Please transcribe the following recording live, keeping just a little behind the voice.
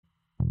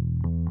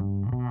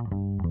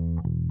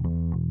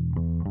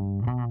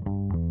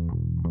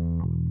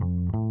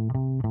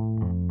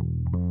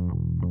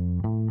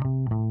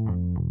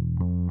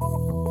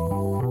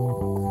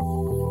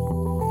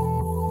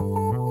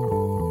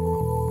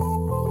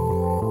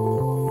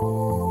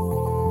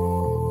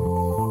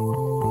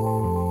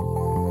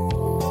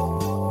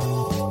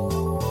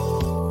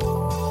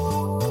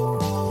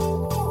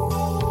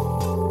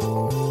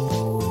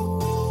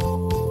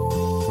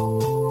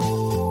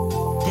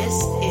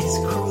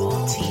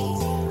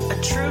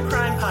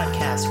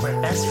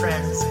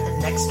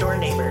door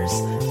neighbors,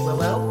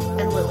 Willow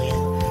and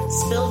Lillian,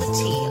 spill the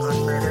tea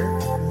on murder,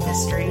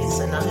 mysteries,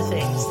 and other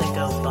things that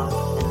go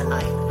bump in the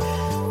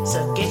night.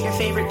 So get your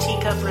favorite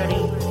teacup ready,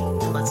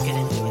 and let's get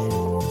into it.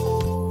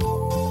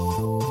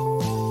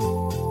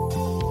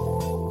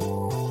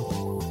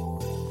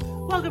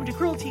 Welcome to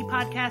Cruel Tea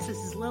Podcast.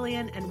 This is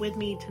Lillian, and with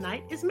me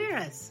tonight is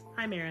Merris.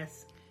 Hi,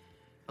 Merris.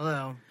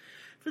 Hello.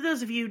 For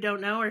those of you who don't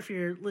know, or if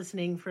you're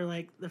listening for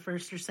like the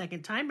first or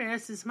second time,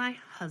 Merris is my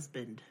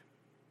husband.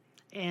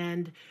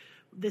 And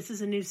this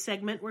is a new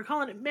segment. We're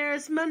calling it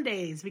Merris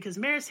Mondays because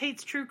Merris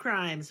hates true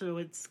crime, so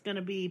it's going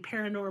to be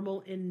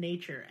paranormal in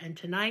nature. And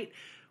tonight,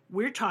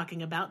 we're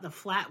talking about the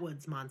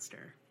Flatwoods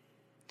monster.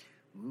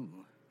 Ooh.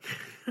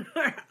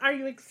 Are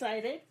you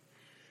excited?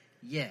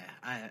 Yeah,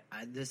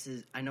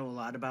 I know a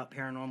lot about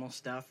paranormal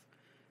stuff,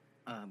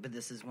 but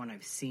this is one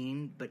I've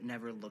seen but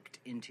never looked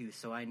into,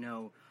 so I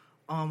know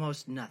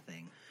almost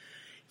nothing.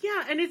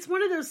 Yeah, and it's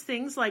one of those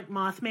things like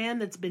Mothman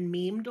that's been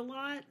memed a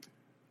lot.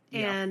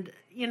 Yeah. And,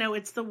 you know,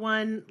 it's the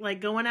one, like,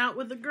 going out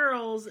with the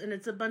girls, and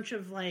it's a bunch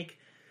of, like,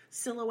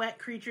 silhouette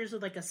creatures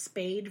with, like, a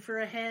spade for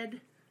a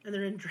head, and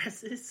they're in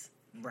dresses.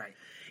 Right.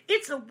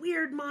 It's a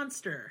weird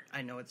monster.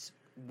 I know it's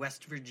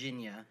West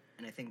Virginia,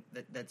 and I think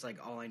that's, like,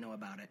 all I know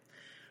about it.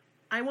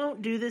 I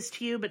won't do this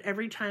to you, but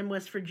every time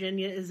West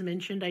Virginia is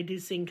mentioned, I do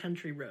sing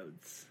Country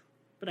Roads.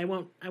 But I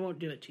won't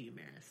do it to you,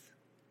 Merris.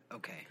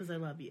 Okay. Because I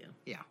love you.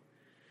 Yeah.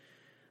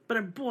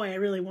 But, boy, I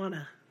really want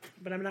to.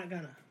 But I'm not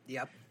gonna.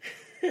 Yep.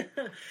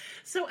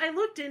 So I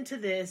looked into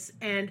this,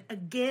 and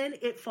again,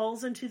 it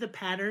falls into the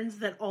patterns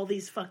that all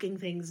these fucking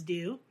things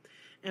do.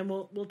 And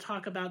we'll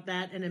talk about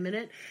that in a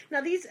minute. Now,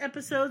 these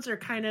episodes are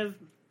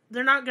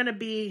they're not going to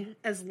be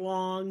as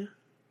long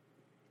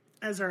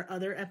as our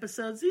other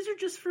episodes. These are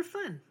just for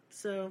fun.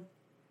 So,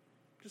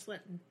 just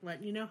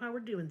letting you know how we're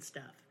doing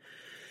stuff.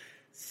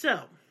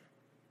 So,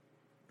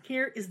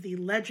 here is the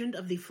legend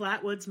of the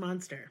Flatwoods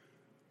Monster.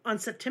 On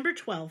September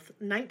 12th,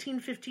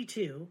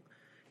 1952,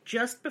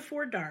 just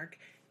before dark,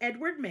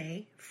 Edward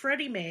May,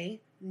 Freddie May,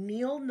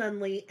 Neil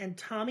Nunley, and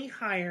Tommy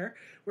Heyer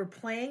were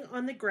playing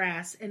on the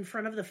grass in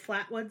front of the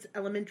Flatwoods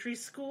Elementary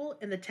School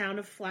in the town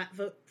of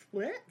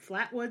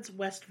Flatwoods,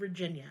 West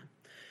Virginia.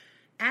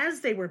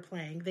 As they were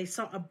playing, they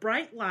saw a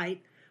bright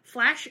light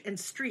flash and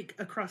streak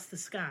across the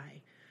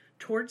sky,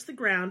 towards the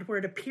ground where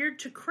it appeared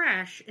to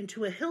crash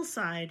into a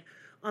hillside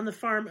on the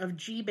farm of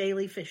G.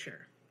 Bailey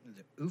Fisher. Is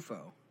it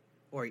UFO?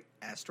 Or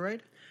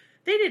asteroid?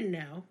 They didn't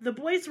know. The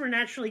boys were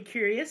naturally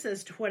curious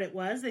as to what it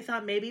was. They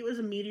thought maybe it was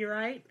a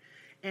meteorite,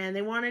 and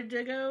they wanted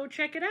to go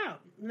check it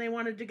out. And they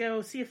wanted to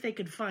go see if they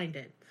could find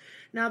it.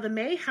 Now, the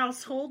May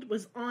household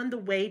was on the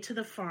way to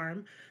the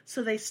farm,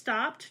 so they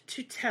stopped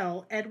to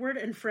tell Edward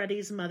and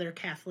Freddie's mother,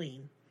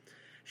 Kathleen.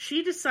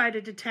 She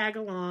decided to tag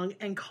along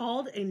and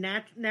called a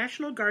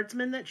National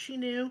Guardsman that she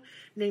knew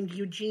named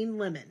Eugene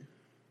Lemon,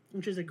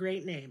 which is a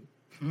great name.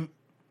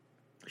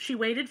 She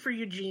waited for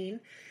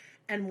Eugene,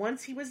 and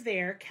once he was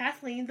there,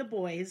 Kathleen, the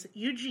boys,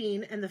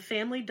 Eugene, and the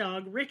family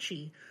dog,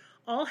 Richie,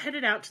 all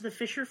headed out to the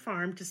Fisher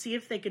farm to see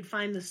if they could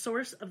find the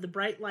source of the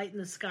bright light in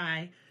the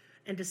sky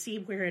and to see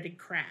where it had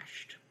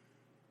crashed.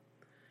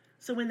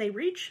 So when they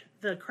reached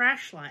the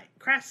crash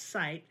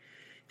site,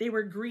 they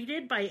were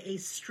greeted by a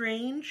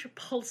strange,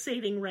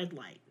 pulsating red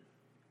light.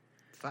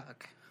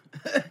 Fuck.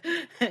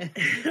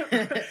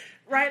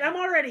 Right, I'm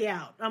already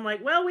out. I'm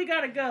like, well, we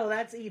gotta go.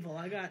 That's evil.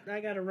 I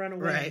gotta run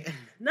away. Right.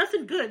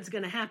 Nothing good's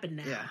gonna happen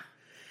now. Yeah.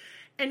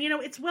 And, you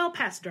know, it's well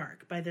past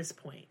dark by this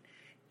point.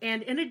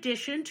 And in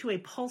addition to a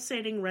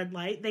pulsating red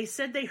light, they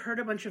said they heard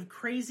a bunch of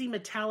crazy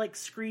metallic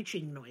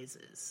screeching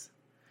noises.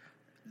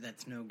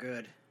 That's no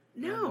good.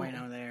 No.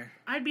 Bueno there.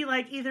 I'd be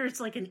like, either it's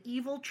like an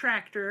evil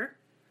tractor.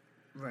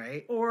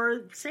 Right.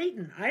 Or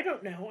Satan. I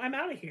don't know. I'm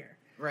out of here.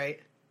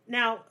 Right.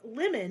 Now,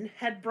 Lemon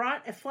had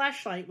brought a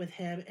flashlight with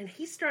him, and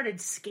he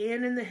started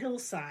scanning the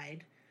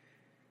hillside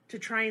to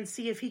try and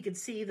see if he could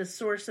see the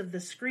source of the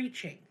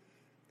screeching.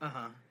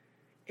 Uh-huh.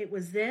 It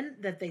was then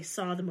that they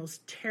saw the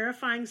most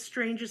terrifying,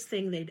 strangest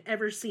thing they'd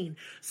ever seen.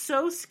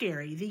 So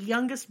scary, the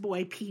youngest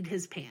boy peed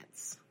his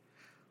pants.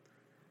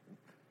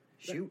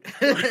 Shoot.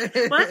 Well,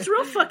 that's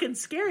real fucking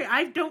scary.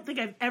 I don't think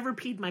I've ever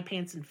peed my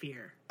pants in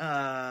fear. No,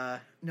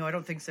 I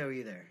don't think so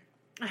either.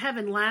 I have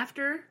in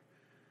laughter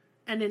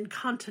and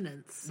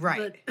incontinence.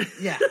 Right. But,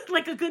 Yeah.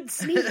 like a good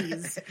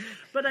sneeze.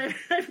 But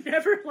I've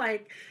never,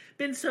 like,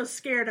 been so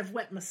scared I've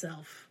wet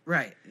myself.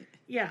 Right.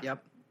 Yeah.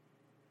 Yep.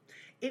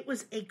 It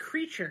was a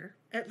creature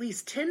at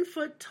least 10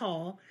 foot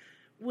tall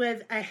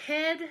with a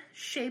head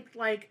shaped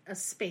like a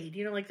spade.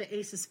 You know, like the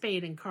ace of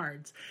spade in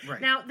cards.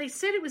 Right. Now, they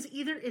said it was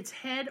either its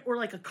head or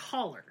like a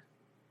collar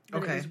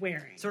that it was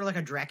wearing. Sort of like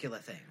a Dracula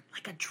thing.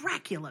 Like a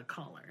Dracula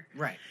collar.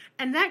 Right.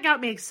 And that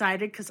got me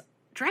excited because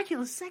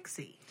Dracula's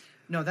sexy.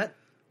 No,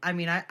 I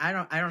mean,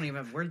 I don't even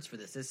have words for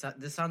this.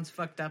 This sounds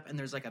fucked up, and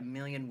there's like a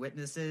million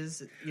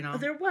witnesses, you know?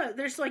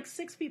 There's like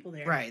 6 people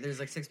there. Right, there's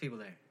like 6 people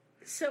there.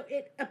 So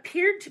it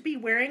appeared to be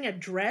wearing a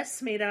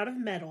dress made out of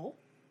metal.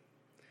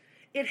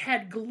 It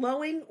had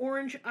glowing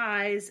orange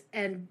eyes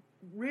and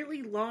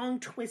really long,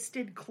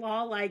 twisted,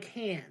 claw-like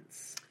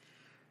hands.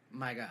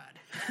 My God.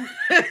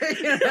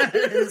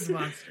 This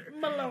monster.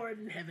 My Lord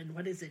in heaven,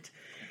 what is it?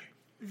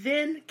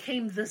 Then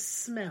came the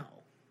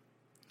smell.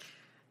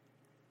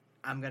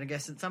 I'm going to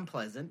guess it's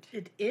unpleasant.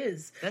 It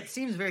is. That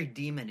seems very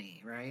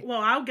demon-y, right?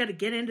 Well, I'll get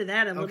into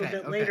that a little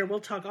bit later. We'll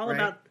talk all right.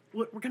 about...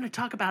 We're going to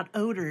talk about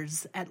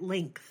odors at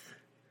length.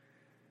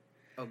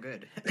 Oh,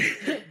 good.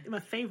 My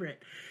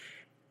favorite.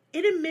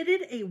 It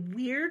emitted a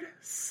weird,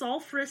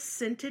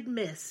 sulfurous-scented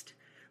mist,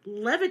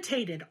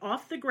 levitated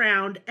off the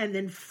ground, and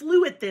then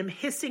flew at them,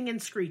 hissing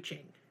and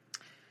screeching.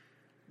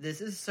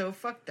 This is so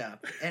fucked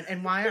up.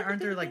 And why aren't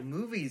there, like,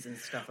 movies and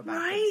stuff about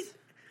right? this?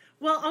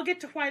 Well, I'll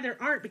get to why there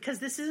aren't, because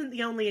this isn't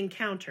the only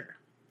encounter.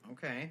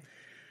 Okay.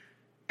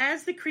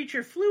 As the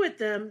creature flew at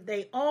them,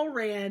 they all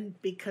ran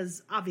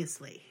because,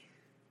 obviously,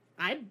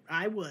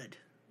 I would.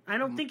 I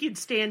don't think you'd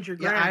stand your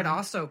ground. Yeah, I'd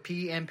also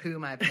pee and poo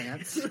my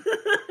pants.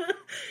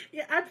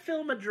 Yeah, I'd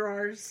fill my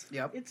drawers.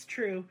 Yep. It's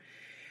true.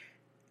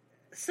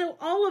 So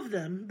all of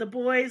them, the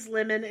boys,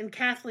 Lemon, and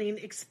Kathleen,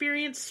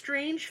 experienced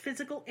strange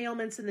physical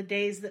ailments in the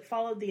days that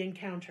followed the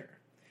encounter.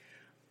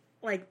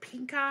 Like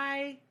pink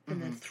eye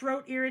and the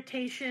throat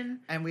irritation.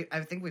 And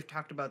I think we've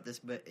talked about this,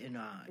 but in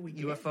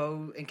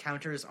UFO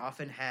encounters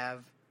often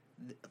have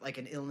like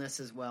an illness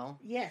as well.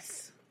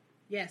 Yes.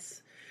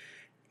 Yes.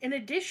 In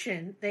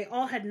addition, they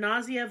all had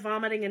nausea,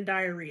 vomiting, and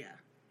diarrhea.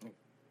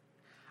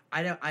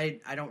 I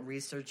don't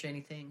research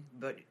anything,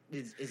 but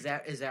is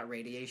that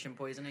radiation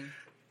poisoning?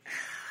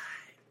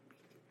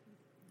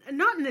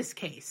 Not in this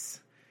case,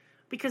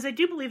 because I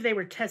do believe they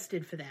were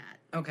tested for that.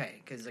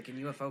 Okay, because like in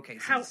UFO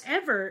cases.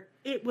 However,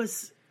 it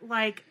was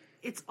like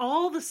it's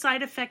all the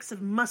side effects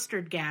of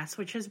mustard gas,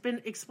 which has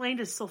been explained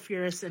as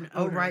sulfurous and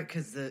odor. Oh, right,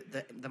 because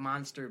the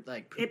monster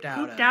like pooped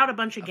out a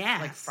bunch of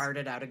gas, like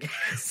farted out of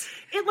gas.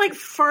 It like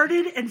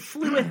farted and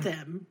flew at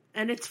them,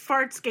 and its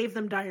farts gave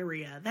them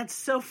diarrhea. That's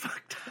so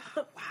fucked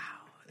up.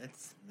 Wow,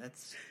 that's.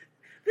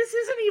 This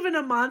isn't even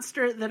a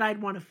monster that I'd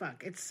want to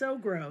fuck. It's so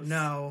gross.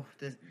 No,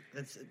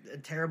 that's a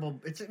terrible.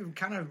 It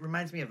kind of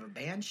reminds me of a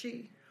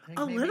banshee.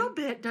 A little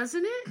bit,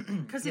 doesn't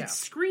it? Because it's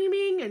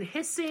screaming and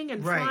hissing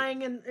and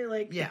flying and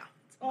like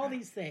all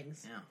these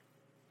things. Yeah.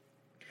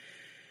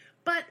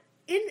 But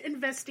in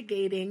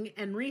investigating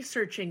and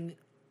researching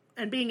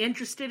and being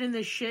interested in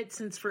this shit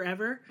since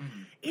forever,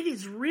 it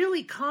is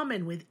really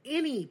common with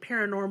any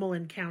paranormal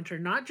encounter,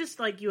 not just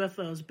like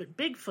UFOs, but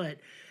Bigfoot,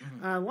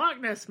 Loch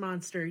Ness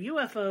Monster,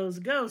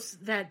 UFOs, ghosts,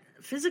 that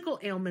physical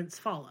ailments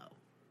follow.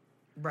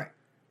 Right.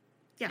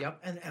 Yeah.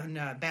 Yep.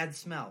 And bad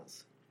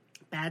smells.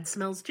 Bad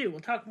smells too. We'll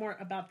talk more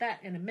about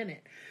that in a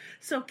minute.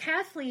 So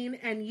Kathleen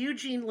and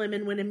Eugene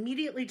Lemon went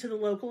immediately to the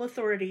local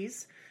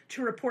authorities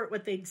to report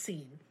what they'd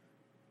seen.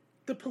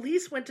 The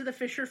police went to the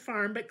Fisher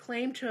farm but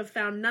claimed to have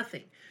found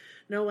nothing.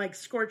 No like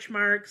scorch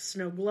marks,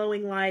 no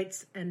glowing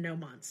lights, and no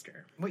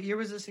monster. What year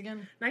was this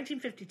again?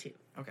 1952.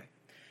 Okay.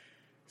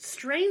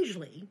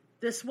 Strangely,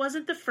 this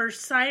wasn't the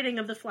first sighting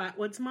of the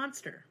Flatwoods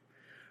monster.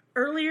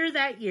 Earlier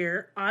that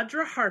year,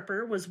 Audra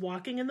Harper was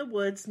walking in the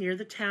woods near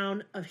the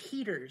town of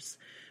Heaters,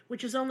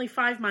 which is only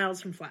 5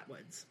 miles from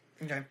Flatwoods.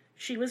 Okay.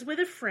 She was with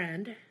a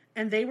friend,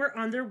 and they were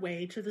on their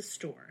way to the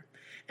store.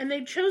 And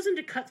they'd chosen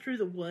to cut through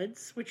the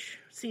woods, which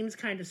seems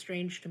kind of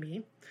strange to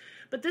me.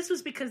 But this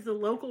was because the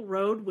local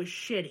road was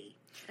shitty,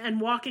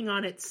 and walking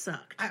on it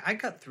sucked. I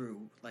cut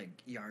through, like,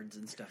 yards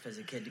and stuff as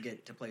a kid to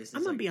get to places.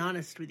 I'm going to be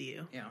honest with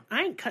you. Yeah.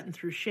 I ain't cutting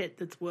through shit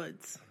that's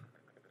woods.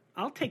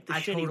 I'll take the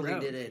shitty road. I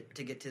totally did it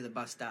to get to the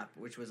bus stop,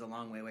 which was a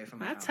long way away from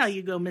my house. That's how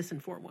you go missing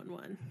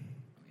 411.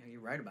 Yeah, you're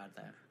right about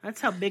that.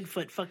 That's how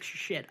Bigfoot fucks your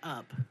shit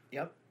up.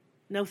 Yep.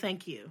 No,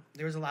 thank you.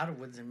 There was a lot of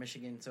woods in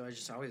Michigan, so I was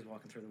just always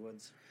walking through the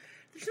woods.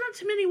 There's not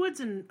too many woods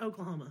in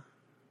Oklahoma.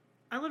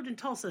 I lived in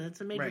Tulsa.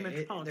 That's a major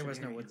metropolitan there was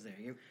area. no woods there.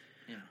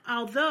 Yeah.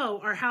 Although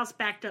our house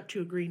backed up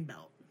to a green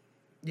belt.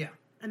 Yeah.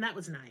 And that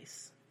was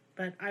nice.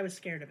 But I was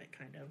scared of it,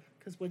 kind of,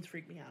 because woods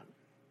freak me out.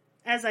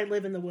 As I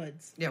live in the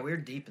woods. Yeah, we're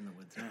deep in the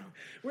woods now.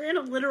 We're in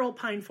a literal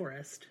pine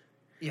forest.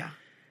 Yeah.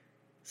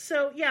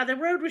 So, yeah, the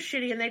road was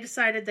shitty, and they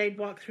decided they'd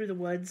walk through the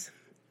woods.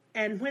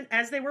 And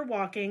as they were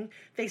walking,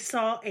 they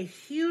saw a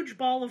huge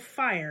ball of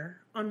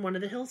fire on one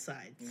of the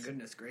hillsides.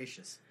 Goodness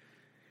gracious.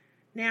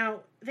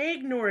 Now, they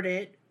ignored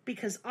it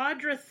because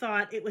Audra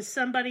thought it was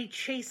somebody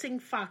chasing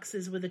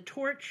foxes with a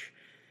torch,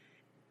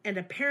 and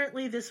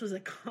apparently this was a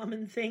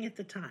common thing at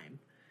the time.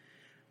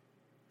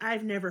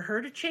 I've never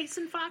heard of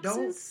chasing foxes.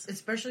 Don't,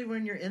 especially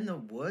when you're in the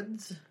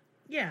woods.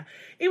 Yeah.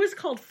 It was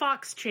called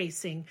fox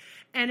chasing,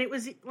 and it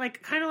was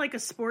like kind of like a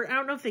sport. I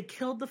don't know if they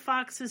killed the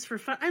foxes for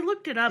fun. I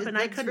looked it up, and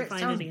I couldn't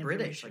find any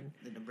British, information.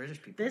 like the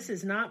British people. This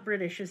is not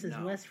British. This is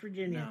West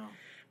Virginia.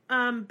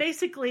 No.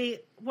 Basically,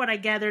 what I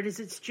gathered is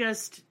it's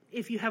just,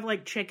 if you have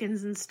like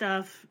chickens and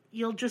stuff,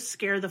 you'll just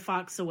scare the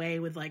fox away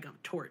with like a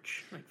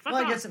torch. Like, fuck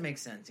off. I guess it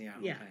makes sense, yeah.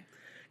 Yeah. Okay.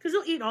 Because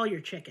they'll eat all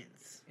your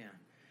chickens. Yeah.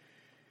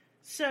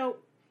 So,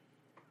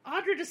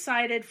 Audra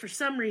decided for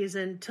some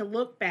reason to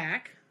look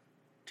back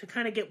to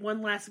kind of get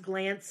one last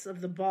glance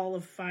of the ball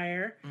of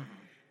fire. Mm-hmm.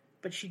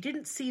 But she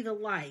didn't see the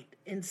light.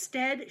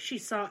 Instead, she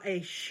saw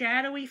a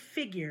shadowy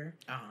figure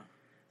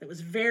that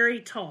was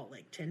very tall,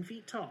 like 10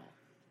 feet tall.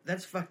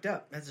 That's fucked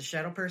up. That's a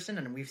shadow person,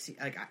 and we've seen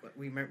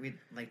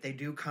they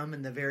do come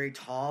in the very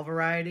tall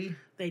variety.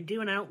 They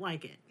do, and I don't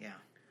like it. Yeah.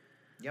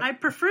 Yep. I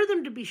prefer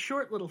them to be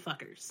short little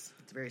fuckers.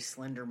 It's a very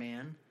Slender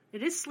Man.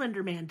 It is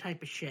Slender Man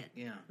type of shit.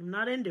 Yeah. I'm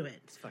not into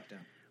it. It's fucked up.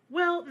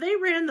 Well, they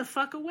ran the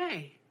fuck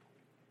away.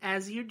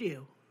 As you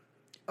do.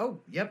 Oh,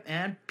 yep,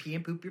 and pee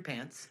and poop your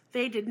pants.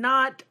 They did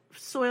not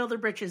soil their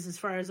britches as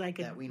far as I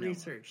could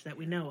research that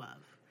we know of.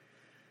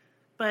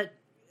 But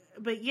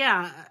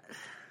yeah,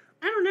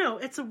 I don't know.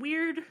 It's a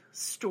weird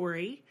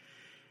story.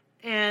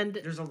 And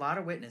there's a lot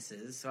of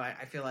witnesses, so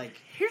I feel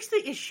like... Here's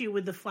the issue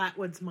with the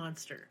Flatwoods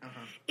monster.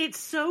 It's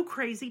so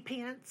crazy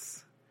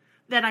pants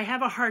that I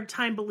have a hard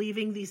time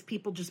believing these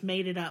people just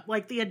made it up.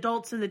 Like, the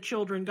adults and the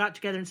children got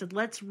together and said,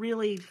 let's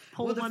really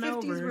pull one over.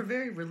 Well, the 50s were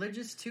very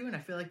religious, too, and I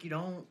feel like you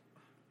don't...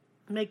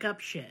 make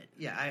up shit.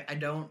 Yeah, I'm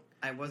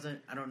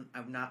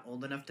not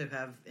old enough to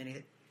have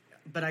any...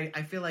 But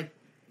I feel like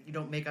you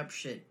don't make up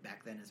shit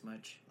back then as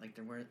much. Like,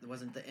 there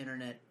wasn't the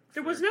internet...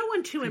 There was no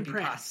one to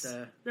impress.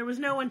 There was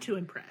no one to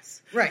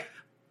impress. Right.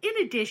 In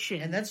addition...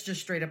 And that's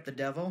just straight up the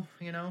devil,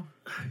 you know?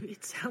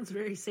 It sounds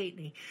very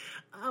Satan-y.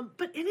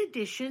 But in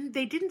addition,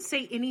 they didn't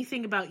say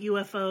anything about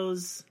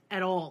UFOs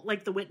at all,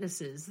 like the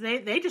witnesses.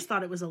 They just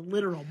thought it was a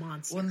literal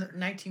monster. Well, in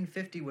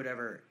 1950,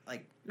 whatever,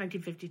 like...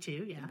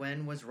 1952, yeah.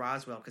 When was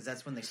Roswell? Because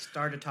that's when they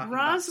started talking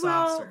about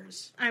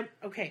saucers. I'm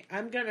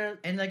gonna...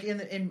 And like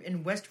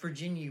in West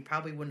Virginia, you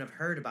probably wouldn't have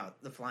heard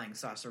about the flying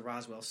saucer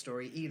Roswell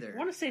story either. I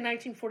want to say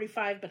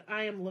 1945, but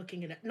I am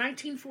looking at it.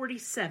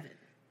 1947.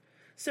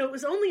 So it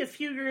was only a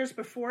few years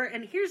before,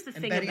 and here's the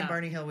thing Betty and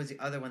Barney Hill was the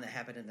other one that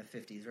happened in the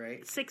 50s,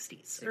 right?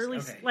 60s.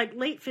 Okay. Like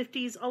late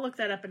 50s. I'll look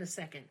that up in a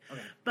second.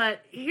 Okay.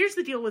 But here's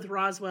the deal with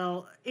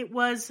Roswell. It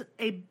was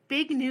a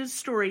big news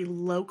story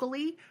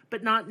locally,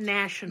 but not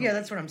nationally. Yeah,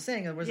 that's what I'm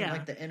saying. It wasn't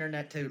like the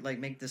internet to like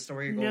make the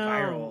story go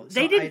viral.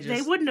 So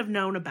they wouldn't have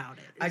known about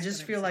it. I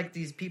just feel like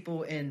these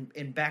people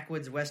in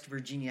backwoods West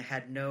Virginia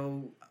had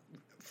no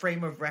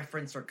frame of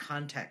reference or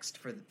context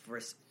for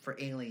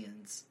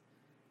aliens.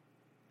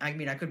 I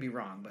mean, I could be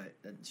wrong, but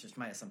that's just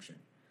my assumption.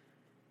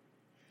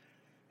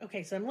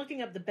 Okay, so I'm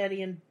looking up the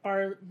Betty and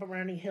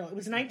Barney Hill. It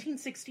was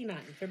 1969,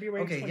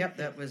 February 25th. Okay, yep,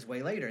 that was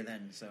way later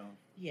then, so...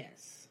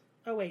 Yes.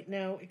 Oh, wait,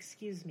 no,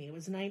 excuse me. It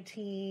was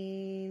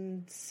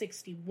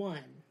 1961.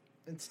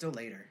 It's still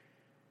later.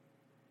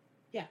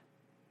 Yeah.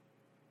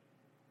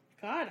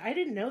 God, I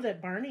didn't know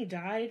that Barney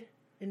died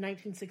in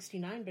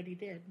 1969, but he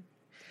did.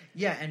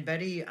 Yeah, and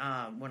Betty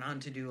went on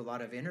to do a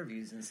lot of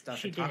interviews and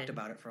stuff and talked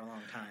about it for a long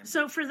time.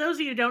 So for those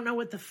of you who don't know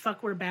what the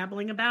fuck we're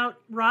babbling about,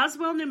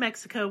 Roswell, New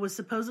Mexico was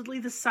supposedly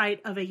the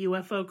site of a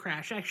UFO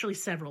crash, actually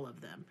several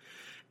of them.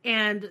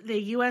 And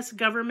the U.S.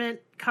 government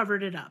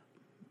covered it up.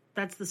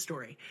 That's the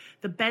story.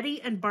 The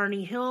Betty and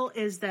Barney Hill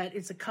is that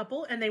it's a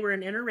couple, and they were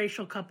an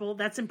interracial couple.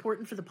 That's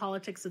important for the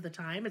politics of the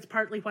time. It's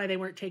partly why they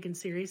weren't taken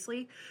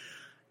seriously.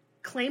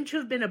 Claimed to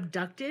have been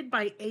abducted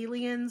by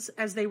aliens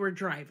as they were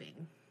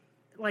driving.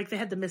 Like, they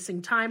had the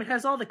missing time. It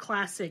has all the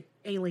classic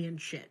alien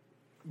shit.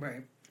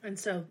 Right. And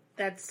so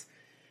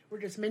we're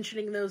just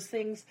mentioning those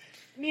things.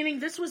 Meaning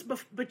this was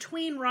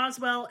between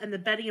Roswell and the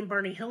Betty and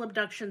Barney Hill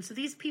abduction. So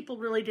these people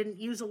really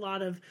didn't use a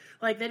lot of,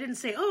 like, they didn't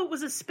say, oh, it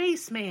was a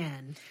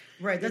spaceman.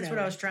 Right. That's what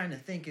I was trying to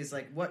think is,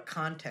 like, what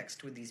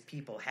context would these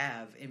people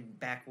have in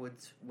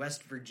backwoods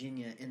West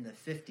Virginia in the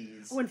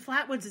 50s? Oh, and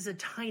Flatwoods is a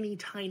tiny,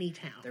 tiny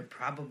town. They're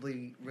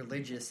probably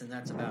religious, and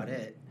that's about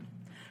it.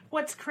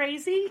 What's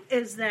crazy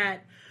is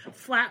that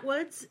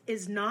Flatwoods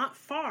is not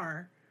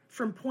far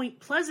from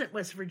Point Pleasant,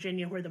 West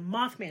Virginia, where the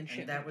Mothman ship.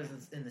 And that was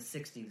in the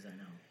 60s, I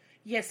know.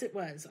 Yes, it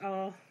was.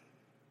 Let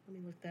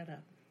me look that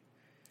up.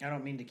 I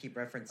don't mean to keep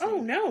referencing.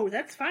 Oh, no,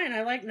 that's fine.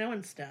 I like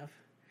knowing stuff.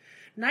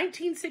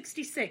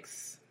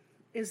 1966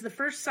 is the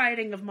first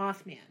sighting of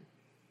Mothman.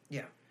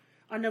 Yeah.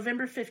 On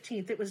November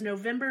 15th. It was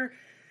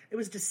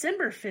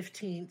December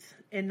 15th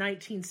in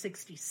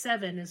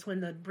 1967 is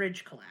when the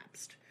bridge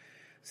collapsed.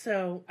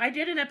 So I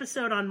did an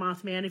episode on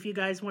Mothman. If you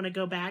guys want to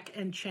go back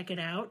and check it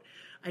out,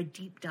 I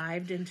deep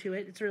dived into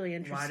it. It's really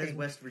interesting. Why does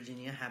West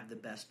Virginia have the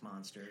best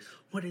monsters?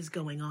 What is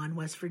going on,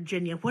 West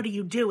Virginia? What are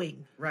you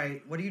doing?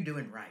 Right. What are you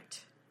doing right?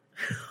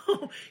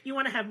 You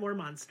want to have more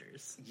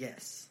monsters?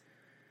 Yes.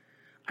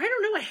 I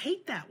don't know. I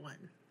hate that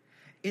one.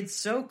 It's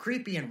so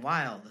creepy and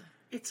wild.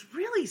 It's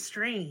really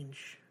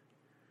strange.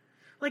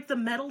 Like the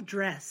metal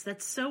dress.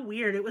 That's so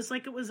weird. It was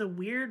like it was a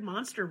weird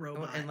monster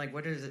robot. Oh, and like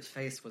what its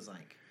face was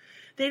like?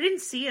 They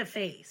didn't see a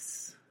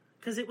face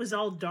because it was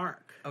all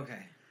dark.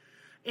 Okay.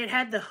 It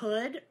had the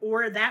hood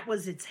or that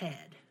was its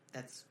head.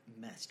 That's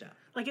messed up.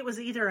 Like it was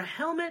either a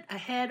helmet, a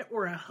head,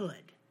 or a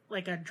hood.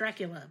 Like a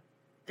Dracula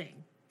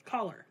thing.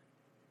 Collar.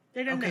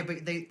 They don't know. Okay,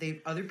 but they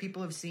other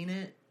people have seen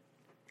it?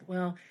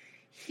 Well,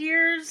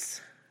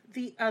 here's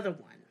the other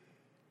one.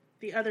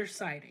 The other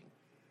sighting.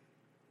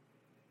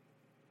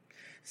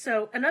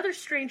 So, another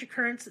strange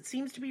occurrence that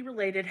seems to be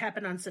related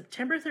happened on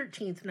September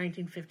 13th,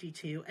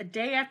 1952, a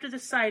day after the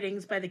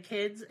sightings by the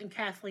kids and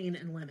Kathleen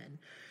and Lemon.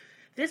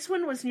 This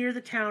one was near the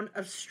town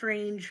of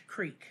Strange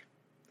Creek.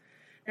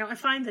 Now, I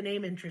find the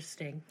name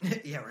interesting.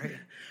 Yeah, right.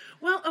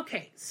 Well,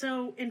 okay,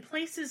 so in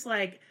places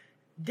like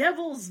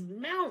Devil's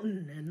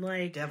Mountain and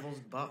like Devil's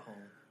Butthole.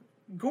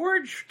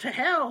 Gorge to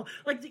Hell,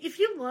 like if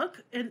you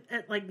look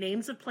at like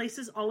names of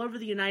places all over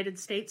the United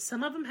States,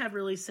 some of them have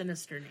really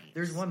sinister names.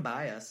 There's one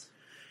by us.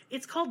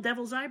 It's called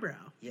Devil's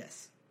Eyebrow.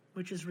 Yes.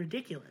 Which is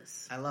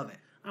ridiculous. I love it.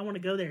 I want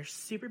to go there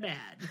super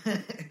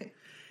bad.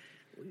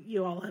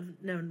 You all have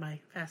known my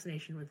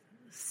fascination with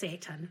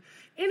Satan.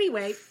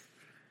 Anyway,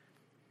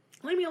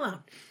 leave me alone.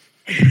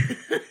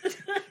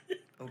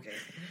 Okay.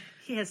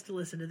 He has to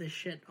listen to this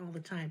shit all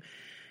the time.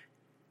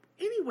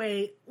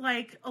 Anyway,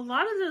 like a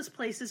lot of those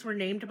places were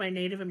named by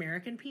Native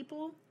American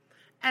people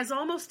as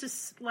almost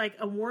as like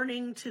a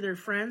warning to their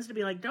friends to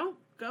be like, don't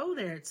go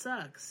there. It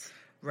sucks.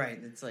 Right.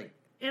 It's like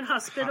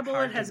inhospitable.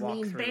 hard It has to walk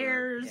mean through,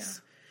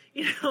 bears,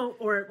 you know,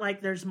 or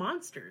like there's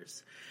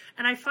monsters.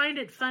 And I find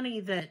it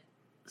funny that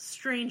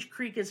Strange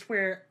Creek is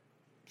where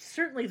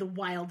certainly the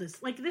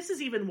wildest, like this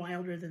is even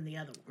wilder than the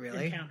other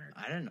encounter.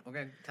 I don't know.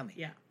 Okay, tell me.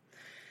 Yeah.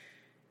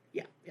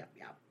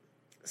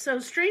 So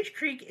Strange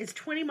Creek is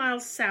 20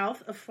 miles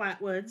south of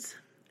Flatwoods.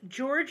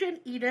 George and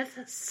Edith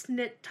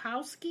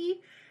Snitowski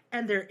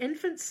and their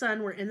infant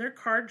son were in their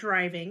car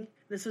driving.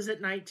 This was at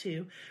night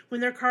too.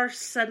 When their car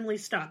suddenly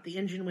stopped, the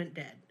engine went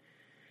dead.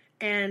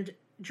 And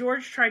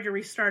George tried to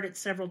restart it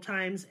several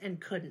times and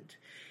couldn't.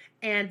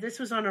 And this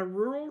was on a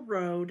rural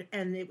road,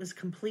 and it was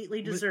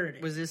completely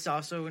deserted. Was this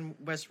also in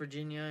West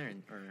Virginia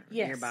or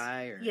yes.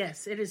 nearby? Or?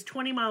 Yes, it is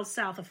 20 miles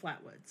south of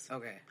Flatwoods.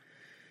 Okay.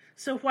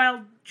 So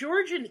while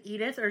George and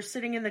Edith are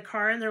sitting in the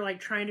car and they're like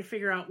trying to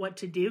figure out what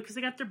to do because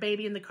they got their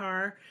baby in the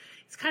car,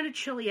 it's kind of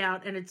chilly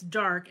out and it's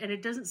dark and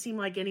it doesn't seem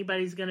like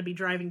anybody's going to be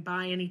driving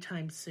by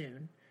anytime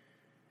soon.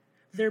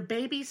 Their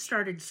baby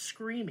started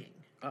screaming.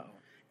 Uh-oh.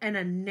 And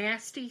a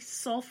nasty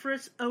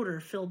sulfurous odor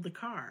filled the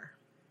car.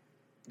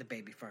 The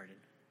baby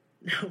farted.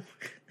 No.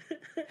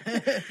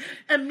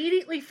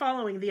 Immediately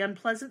following the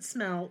unpleasant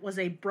smell was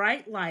a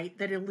bright light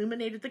that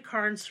illuminated the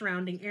car and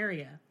surrounding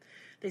area.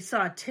 They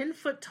saw a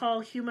 10-foot tall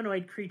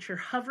humanoid creature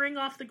hovering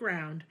off the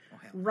ground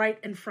right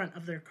in front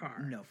of their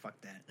car. No, fuck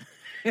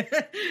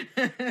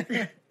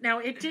that. Now,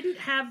 it didn't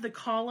have the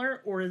collar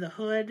or the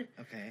hood.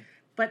 Okay.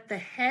 But the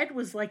head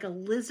was like a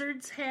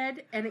lizard's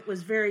head, and it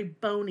was very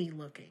bony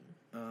looking.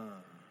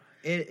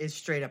 It is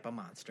straight up a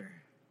monster.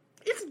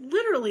 It's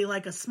literally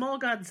like a small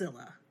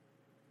Godzilla.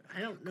 I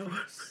don't know.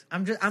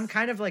 I'm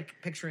kind of like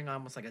picturing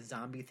almost like a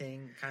zombie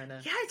thing, kind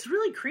of. Yeah, it's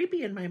really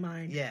creepy in my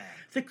mind. Yeah.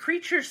 The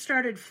creature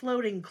started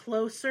floating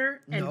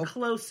closer and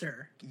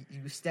closer.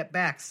 You step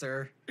back,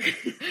 sir.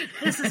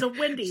 This is a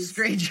Wendy's.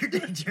 Stranger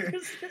danger.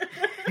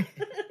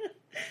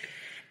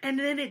 And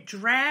then it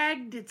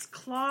dragged its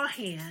claw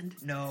hand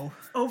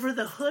over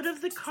the hood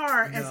of the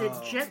car as it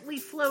gently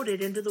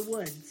floated into the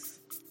woods.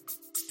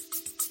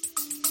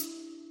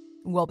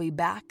 We'll be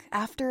back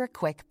after a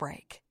quick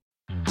break.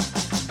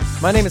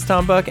 My name is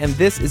Tom Buck, and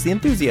this is The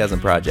Enthusiasm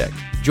Project.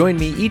 Join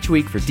me each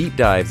week for deep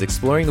dives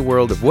exploring the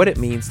world of what it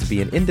means to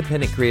be an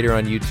independent creator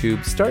on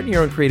YouTube, starting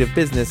your own creative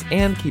business,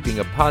 and keeping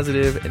a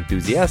positive,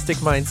 enthusiastic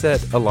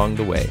mindset along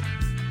the way.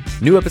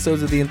 New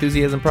episodes of The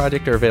Enthusiasm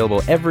Project are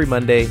available every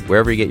Monday,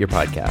 wherever you get your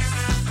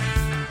podcasts.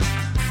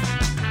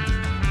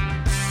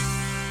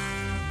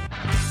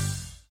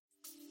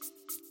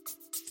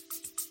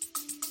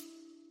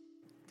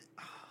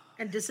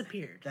 And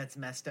disappeared. That's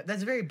messed up.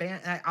 That's very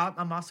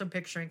I'm also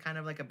picturing kind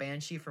of like a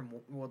banshee from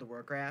World of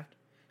Warcraft.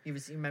 You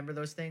remember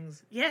those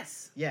things?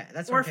 Yes. Yeah,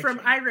 that's what I'm from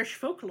Irish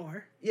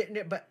folklore.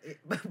 Yeah, but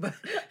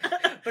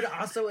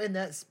also in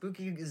that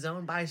spooky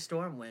zone by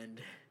Stormwind.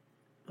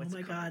 What's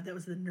my god, that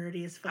was the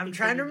nerdiest fucking I'm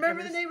trying to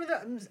remember the name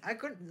of I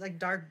couldn't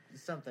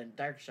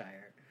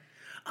Darkshire.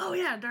 Oh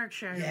yeah,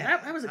 Darkshire. Yeah,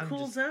 that was a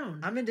cool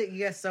zone. I'm into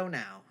ESO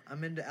now.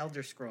 I'm into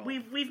Elder Scrolls.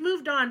 We've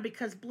moved on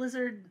because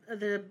Blizzard,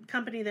 the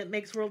company that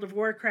makes World of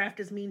Warcraft,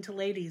 is mean to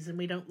ladies, and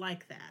we don't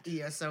like that.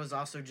 ESO is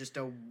also just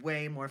a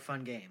way more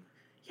fun game.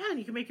 Yeah, and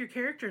you can make your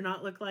character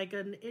not look like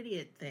an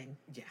idiot thing.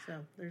 Yeah. So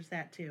there's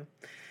that too.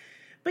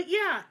 But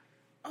yeah,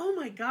 oh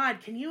my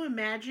god, can you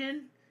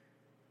imagine?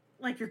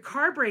 Like your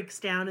car breaks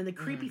down in the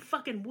creepy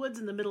fucking woods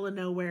in the middle of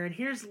nowhere, and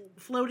here's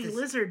floating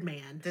lizard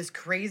man. This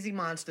crazy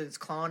monster that's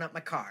clawing up my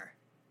car.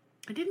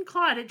 It didn't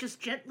claw it; it just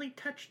gently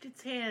touched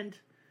its hand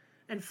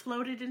and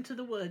floated into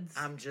the woods.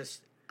 I'm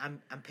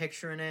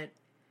picturing it,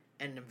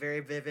 and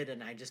very vivid,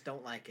 and I just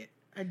don't like it.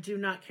 I do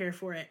not care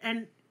for it,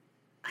 and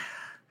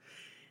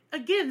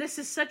again, this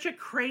is such a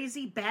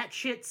crazy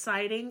batshit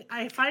sighting.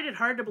 I find it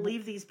hard to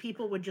believe these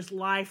people would just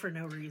lie for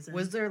no reason.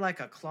 Was there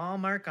like a claw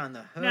mark on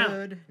the hood?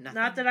 No, nothing.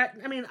 Not that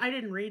I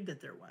didn't read that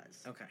there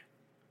was. Okay.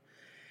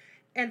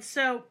 And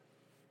so,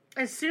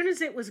 as soon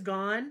as it was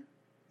gone,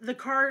 the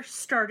car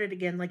started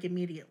again, like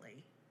immediately.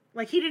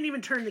 Like he didn't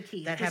even turn the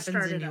key. That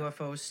happens in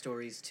UFO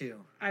stories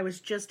too. I was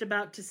just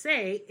about to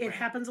say it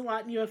happens a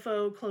lot in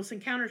UFO close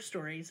encounter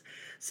stories.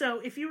 So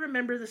if you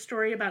remember the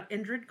story about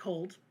Indrid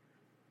Cold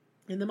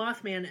in the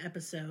Mothman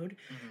episode,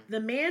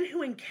 the man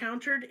who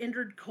encountered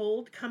Indrid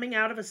Cold coming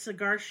out of a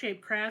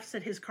cigar-shaped craft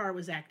said his car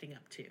was acting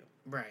up too.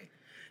 Right.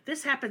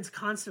 This happens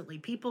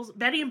constantly.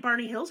 Betty and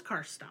Barney Hill's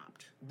car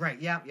stopped.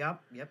 Right. Yep.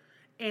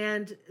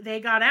 And they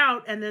got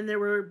out, and then there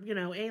were,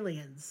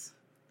 aliens.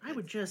 I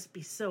would just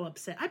be so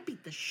upset. I'd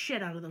beat the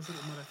shit out of those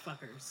little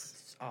motherfuckers.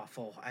 It's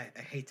awful. I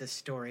hate this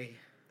story.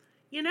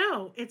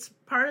 It's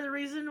part of the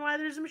reason why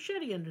there's a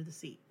machete under the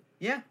seat.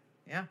 Yeah.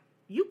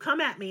 You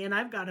come at me, and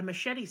I've got a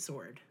machete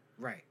sword.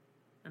 Right.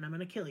 And I'm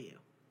going to kill you.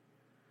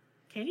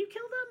 Can you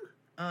kill them?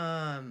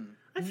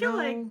 I feel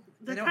like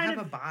they don't have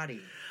a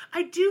body.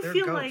 I do They're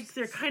feel ghosts. like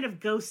they're kind of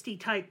ghosty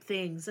type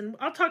things, and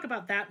I'll talk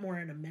about that more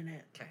in a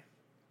minute. Okay.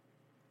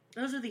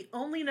 Those are the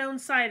only known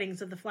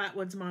sightings of the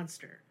Flatwoods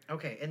monster.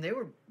 Okay, and they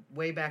were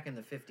way back in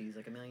the 50s,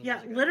 like a million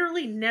years ago.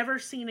 Literally never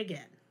seen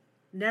again.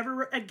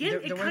 Never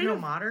again. There was no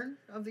modern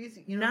of these.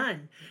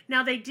 None.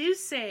 Now they do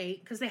say,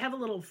 because they have a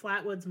little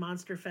Flatwoods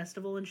Monster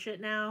Festival and shit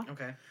now.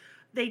 Okay.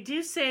 They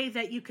do say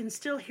that you can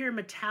still hear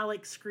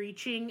metallic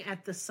screeching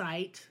at the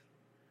site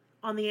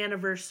on the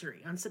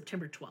anniversary on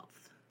September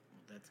 12th.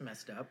 That's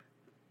messed up.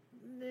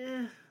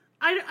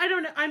 I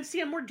don't know.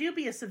 I'm more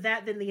dubious of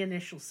that than the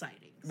initial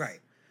sightings. Right.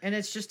 And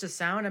it's just a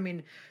sound. I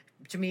mean,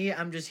 to me,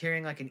 I'm just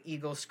hearing like an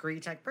eagle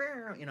screech, like,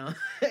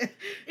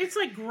 It's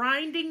like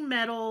grinding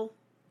metal.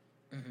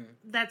 Mm-hmm.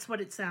 That's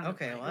what it sounds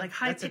okay, like. Well, like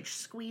high-pitched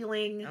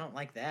squealing. I don't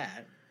like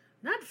that.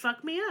 That'd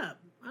fuck me up.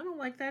 I don't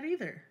like that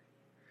either.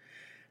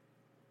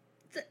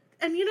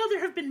 And there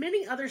have been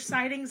many other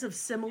sightings of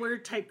similar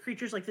type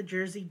creatures like the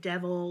Jersey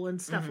Devil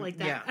and stuff like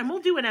that. Yeah. And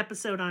we'll do an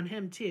episode on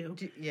him too.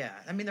 Yeah.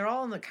 I mean, they're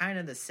all in the kind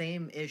of the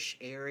same-ish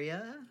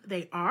area.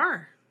 They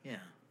are. Yeah.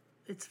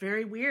 It's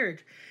very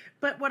weird.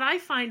 But what I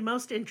find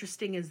most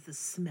interesting is the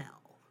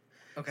smell.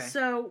 Okay.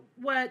 So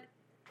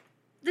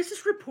this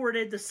is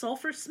reported, the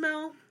sulfur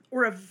smell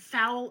or a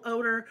foul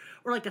odor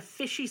or like a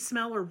fishy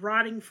smell or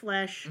rotting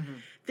flesh. Mm-hmm.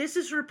 This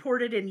is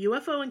reported in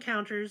UFO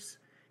encounters,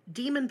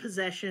 demon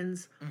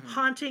possessions,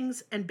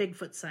 hauntings, and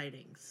Bigfoot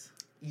sightings.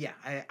 Yeah,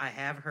 I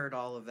have heard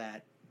all of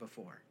that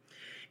before.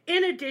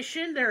 In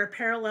addition, there are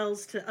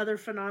parallels to other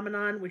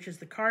phenomenon, which is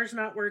the car's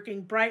not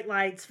working, bright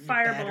lights,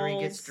 fireballs. The battery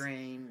gets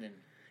drained.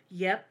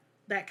 Yep,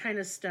 that kind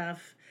of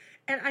stuff.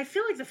 And I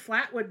feel like the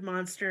Flatwood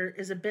monster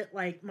is a bit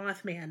like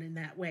Mothman in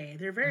that way.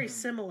 They're very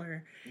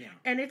similar. Yeah.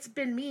 And it's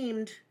been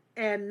memed,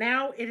 and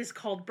now it is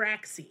called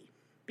Braxy.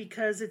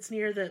 Because it's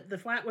near the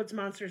Flatwoods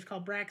monster is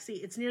called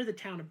Braxy. It's near the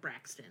town of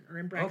Braxton, or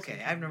in Braxton.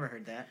 Okay, I've never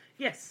heard that.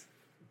 Yes.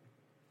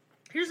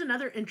 Here's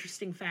another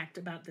interesting fact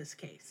about this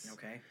case.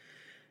 Okay.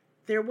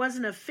 There was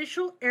an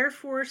official Air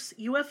Force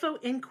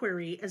UFO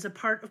inquiry as a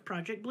part of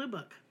Project Blue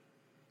Book.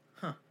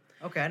 Huh.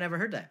 Okay, I never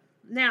heard that.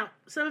 Now,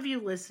 some of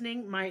you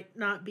listening might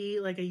not be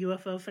like a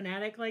UFO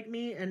fanatic like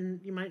me, and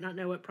you might not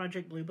know what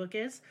Project Blue Book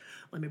is.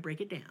 Let me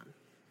break it down.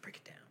 Break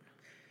it down.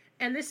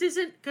 And this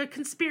isn't a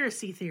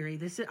conspiracy theory.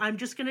 I'm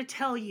just going to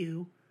tell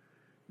you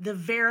the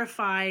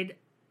verified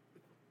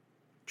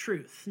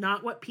truth,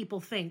 not what people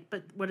think,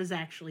 but what is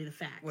actually the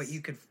facts. What,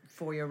 you could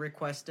FOIA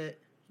request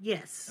it?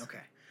 Yes. Okay.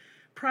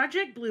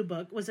 Project Blue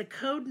Book was a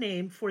code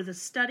name for the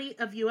study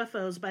of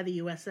UFOs by the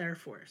U.S. Air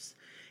Force.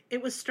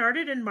 It was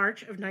started in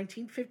March of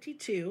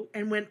 1952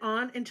 and went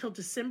on until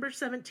December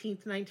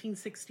 17th,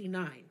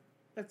 1969.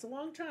 That's a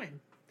long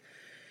time.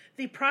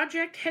 The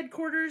project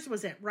headquarters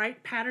was at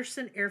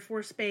Wright-Patterson Air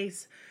Force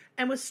Base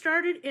and was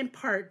started in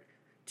part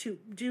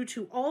due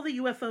to all the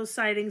UFO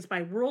sightings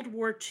by World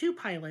War II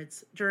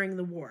pilots during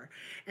the war.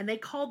 And they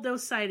called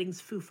those sightings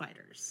Foo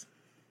Fighters.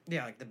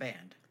 Yeah, like the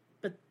band.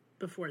 But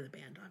before the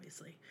band,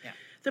 obviously. Yeah.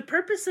 The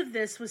purpose of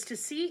this was to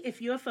see if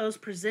UFOs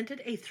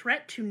presented a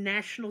threat to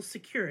national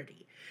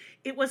security.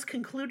 It was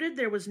concluded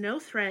there was no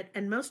threat,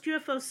 and most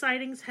UFO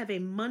sightings have a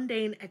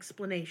mundane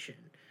explanation.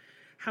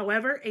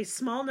 However, a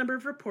small number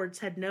of reports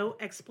had no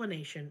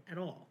explanation at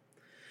all.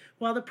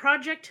 While the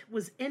project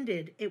was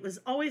ended, it was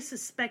always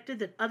suspected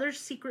that other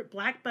secret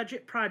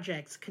black-budget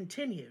projects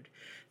continued.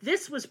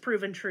 This was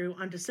proven true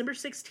on December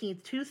 16,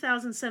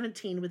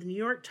 2017, with a New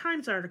York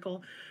Times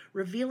article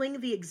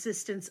revealing the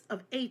existence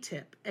of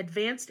ATIP,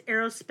 Advanced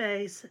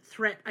Aerospace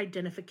Threat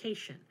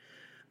Identification,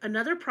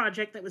 another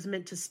project that was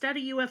meant to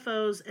study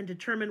UFOs and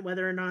determine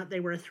whether or not they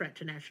were a threat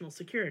to national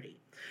security.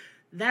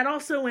 That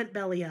also went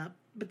belly up,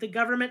 but the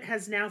government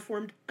has now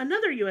formed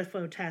another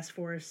UFO task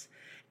force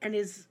and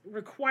is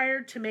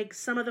required to make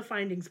some of the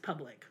findings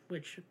public,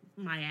 which,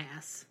 my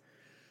ass.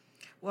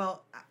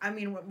 Well, I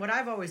mean, what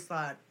I've always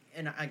thought,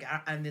 and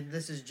I mean,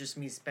 this is just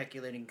me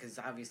speculating because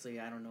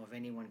obviously I don't know if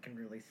anyone can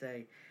really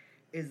say,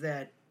 is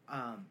that,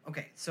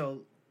 okay,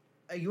 so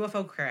a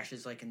UFO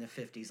crashes like in the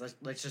 50s.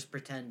 Let's just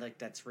pretend like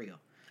that's real.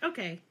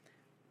 Okay.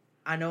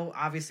 I know,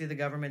 obviously, the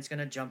government's going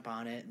to jump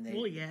on it, and they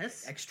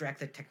yes.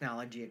 extract the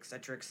technology, et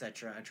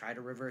cetera, and try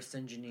to reverse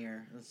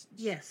engineer.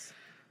 Yes.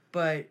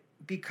 But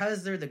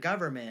because they're the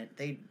government,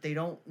 they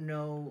don't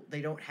know,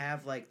 they don't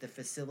have, like, the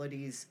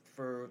facilities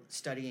for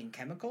studying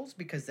chemicals,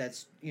 because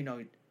that's,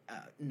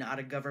 not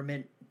a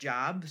government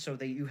job, so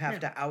you have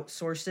to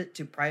outsource it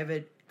to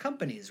private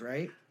companies,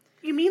 right?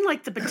 You mean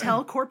like the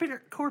Battelle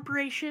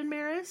Corporation,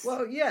 Merris?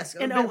 Well, yes,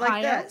 in Ohio? Ohio.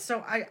 Like that.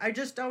 So I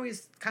just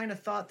always kind of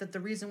thought that the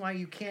reason why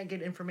you can't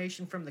get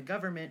information from the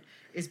government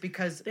is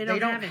because they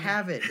don't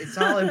have it. It's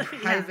all in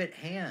private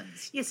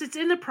hands. Yes, it's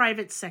in the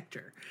private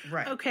sector.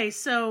 Right. Okay,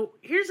 so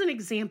here's an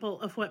example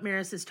of what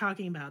Merris is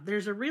talking about.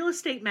 There's a real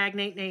estate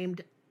magnate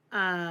named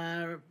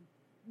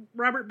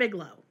Robert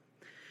Bigelow,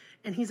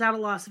 and he's out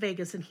of Las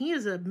Vegas, and he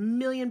is a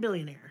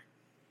billionaire.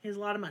 He has a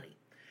lot of money.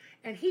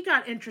 And he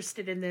got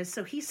interested in this,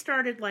 so he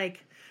started,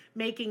 like,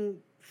 making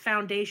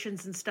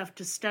foundations and stuff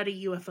to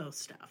study UFO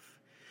stuff.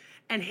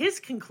 And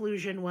his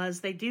conclusion was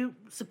they do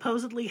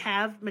supposedly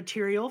have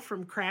material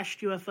from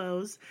crashed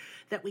UFOs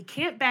that we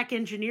can't back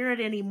engineer it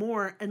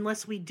anymore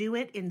unless we do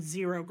it in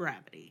zero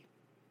gravity.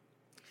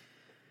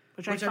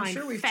 Which I find I'm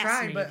sure we've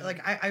tried, but,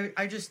 like,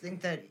 I just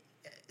think that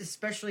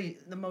especially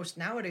the most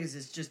nowadays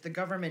is just the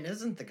government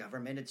isn't the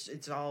government.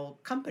 It's all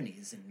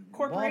companies and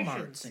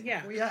corporations. Walmarts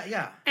and,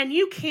 yeah. And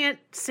you can't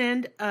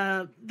send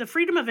the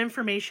Freedom of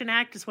Information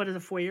Act is what a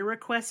FOIA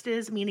request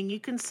is, meaning you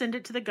can send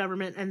it to the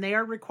government and they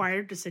are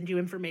required to send you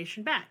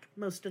information back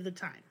most of the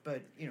time.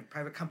 But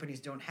private companies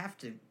don't have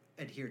to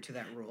adhere to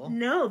that rule.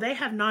 No, they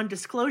have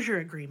non-disclosure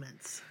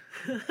agreements.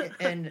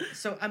 And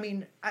so, I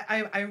mean,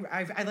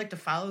 I like to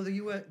follow the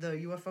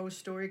UFO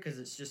story because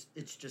it's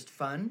just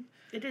fun.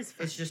 It is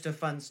fun. It's just a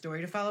fun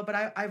story to follow.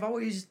 But I've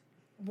always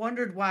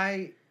wondered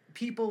why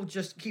people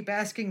just keep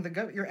asking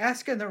you're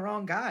asking the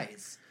wrong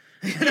guys.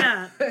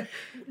 Yeah.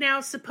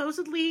 Now,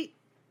 supposedly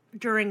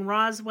during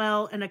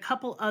Roswell and a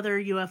couple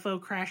other UFO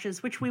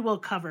crashes, which we will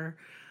cover,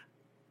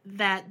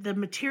 that the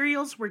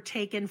materials were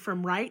taken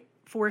from Wright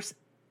Force,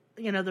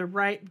 the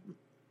Wright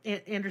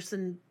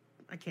Anderson,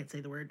 I can't say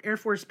the word, Air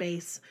Force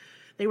Base.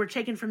 They were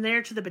taken from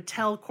there to the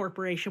Battelle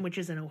Corporation, which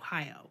is in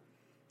Ohio.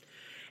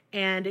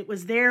 And it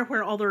was there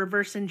where all the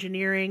reverse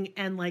engineering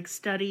and like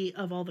study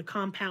of all the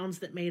compounds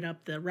that made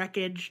up the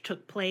wreckage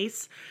took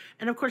place.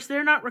 And of course,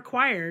 they're not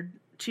required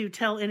to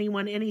tell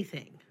anyone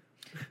anything.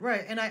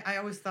 Right. And I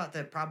always thought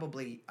that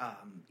probably,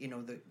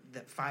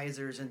 that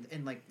Pfizer's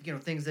and like,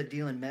 things that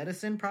deal in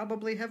medicine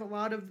probably have a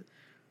lot of,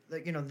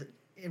 the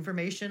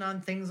information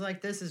on things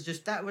like this is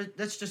just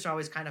that's just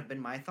always kind of been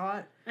my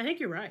thought. I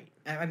think you're right.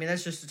 I mean,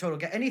 that's just a total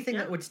anything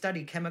that would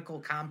study chemical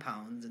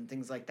compounds and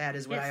things like that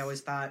is what I always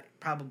thought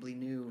probably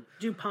knew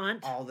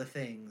DuPont, all the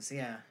things.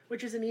 Yeah,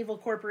 which is an evil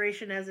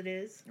corporation as it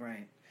is.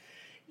 Right.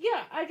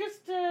 Yeah, I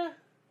just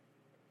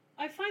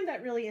I find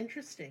that really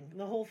interesting,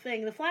 the whole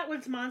thing. The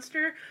Flatwoods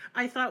monster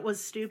I thought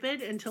was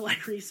stupid until I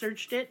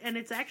researched it, and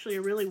it's actually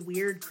a really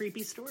weird,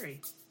 creepy story.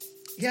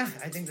 Yeah,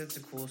 I think that's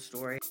a cool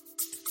story.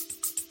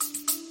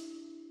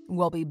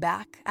 We'll be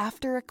back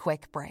after a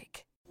quick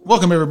break.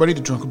 Welcome, everybody,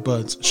 to Drunk with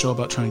Buds, a show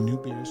about trying new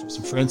beers with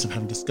some friends and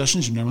having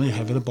discussions you normally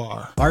have at a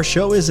bar. Our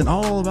show isn't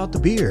all about the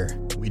beer.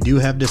 We do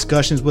have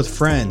discussions with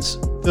friends,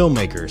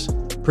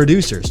 filmmakers,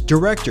 producers,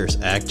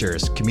 directors,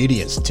 actors,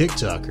 comedians,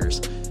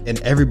 TikTokers, and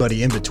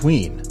everybody in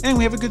between. And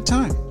we have a good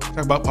time. Talk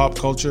about pop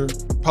culture,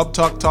 pub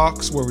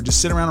talks, where we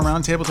just sit around a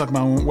round table talking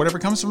about whatever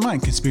comes to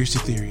mind, conspiracy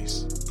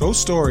theories,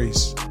 ghost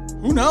stories.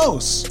 Who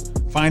knows?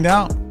 Find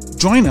out.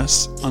 Join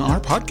us on our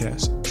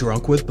podcast,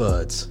 Drunk with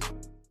Buds.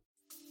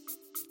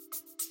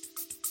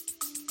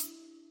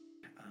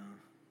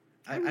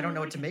 I don't know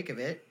what to make of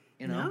it,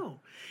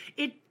 No.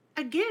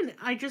 Again,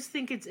 I just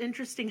think it's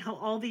interesting how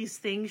all these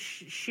things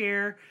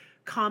share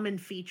common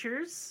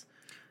features.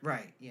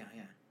 Right, yeah.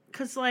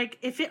 Because, like,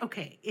 if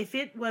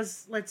it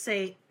was, let's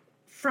say,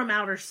 from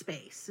outer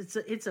space,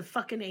 it's a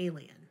fucking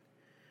alien.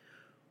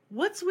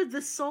 What's with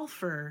the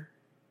sulfur?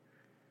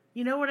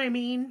 You know what I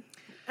mean?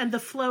 And the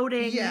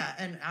floating. Yeah,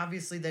 and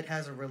obviously that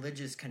has a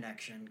religious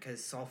connection,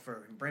 because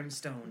sulfur and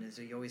brimstone is,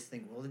 you always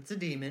think, well, it's a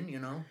demon,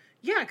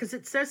 Yeah, because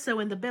it says so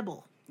in the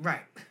Bible.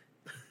 Right.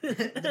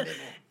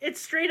 It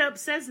straight up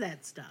says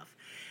that stuff.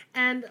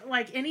 And,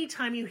 like,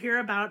 anytime you hear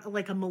about,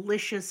 like, a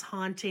malicious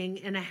haunting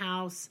in a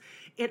house,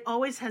 it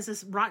always has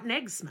this rotten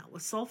egg smell, a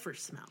sulfur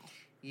smell.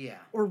 Yeah.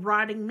 Or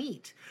rotting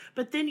meat.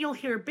 But then you'll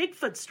hear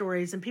Bigfoot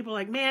stories, and people are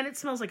like, man, it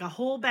smells like a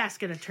whole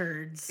basket of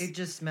turds. It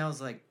just smells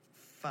like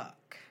fuck.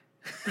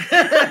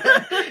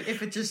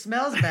 If it just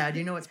smells bad,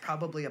 it's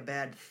probably a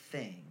bad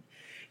thing.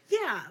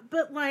 Yeah,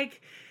 but,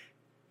 like,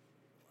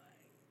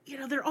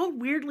 they're all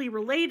weirdly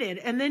related.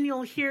 And then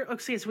you'll hear,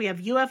 so we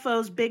have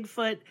UFOs,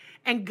 Bigfoot,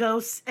 and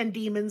ghosts and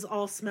demons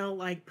all smell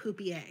like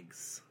poopy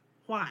eggs.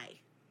 Why?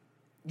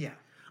 Yeah.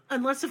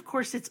 Unless, of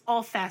course, it's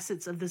all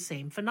facets of the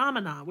same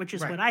phenomena, which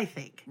is what I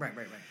think. Right.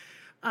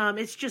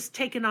 It's just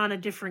taken on a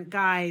different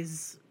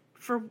guise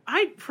for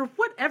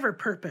whatever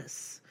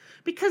purpose.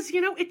 Because,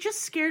 it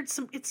just scared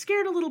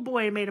a little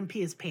boy and made him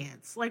pee his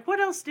pants. Like, what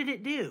else did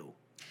it do?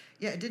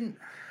 Yeah, it didn't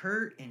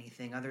hurt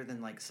anything other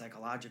than, like,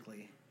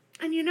 psychologically.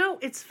 And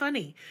it's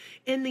funny.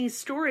 In these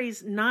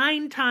stories,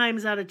 9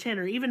 times out of 10,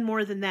 or even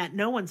more than that,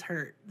 no one's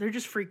hurt. They're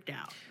just freaked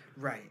out.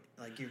 Right.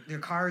 Like, your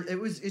car,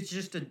 it's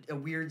just a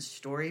weird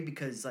story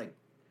because, like,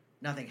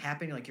 nothing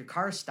happened. Like, your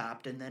car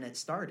stopped and then it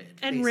started.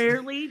 And basically.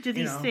 Rarely do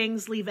these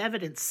things leave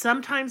evidence.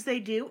 Sometimes they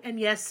do, and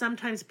yes,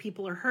 sometimes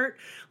people are hurt.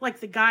 Like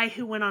the guy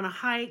who went on a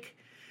hike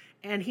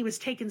and he was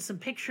taking some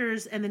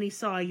pictures, and then he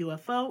saw a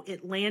UFO.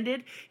 It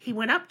landed. He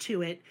went up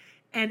to it,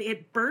 and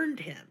it burned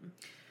him.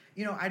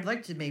 You know, I'd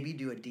like to maybe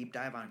do a deep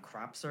dive on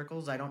crop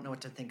circles. I don't know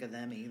what to think of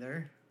them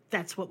either.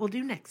 That's what we'll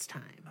do next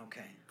time.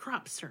 Okay.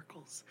 Crop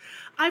circles.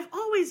 I've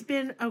always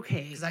been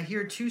okay. Because I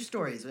hear two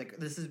stories. Like,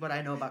 this is what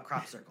I know about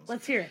crop circles.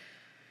 Let's hear it.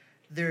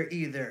 They're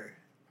either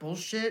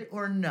bullshit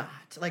or not.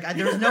 Like,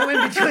 there's no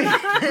in between.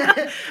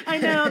 I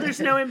know, there's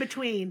no in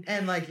between.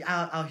 And like,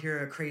 I'll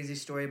hear a crazy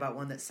story about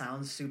one that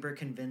sounds super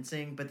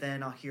convincing, but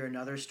then I'll hear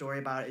another story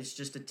about it's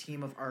just a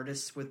team of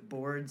artists with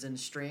boards and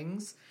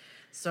strings.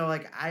 So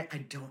like,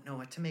 I don't know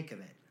what to make of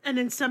it. And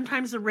then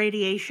sometimes the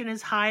radiation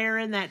is higher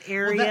in that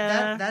area.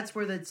 Well, that's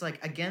where it's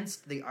like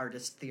against the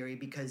artist theory,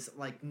 because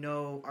like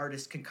no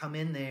artist can come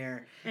in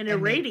there and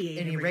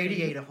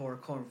irradiate a horror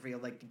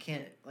cornfield. Like, you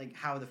can't, like,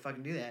 how the fuck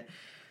do that?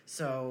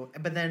 So,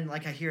 but then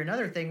like I hear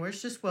another thing where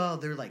it's just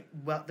they're like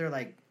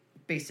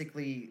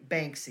basically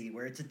Banksy,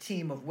 where it's a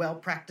team of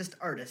well-practiced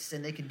artists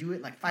and they can do it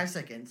in like 5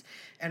 seconds,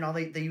 and all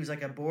they use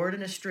like a board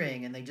and a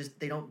string, and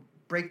they don't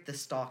break the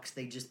stalks,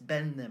 they just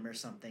bend them or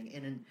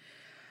something.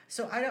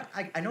 So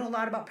I know a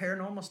lot about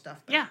paranormal stuff,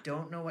 but I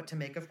don't know what to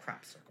make of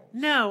crop circles.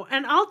 No,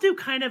 and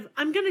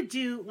I'm going to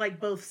do like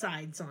both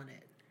sides on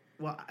it.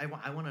 Well,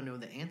 I want to know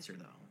the answer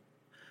though.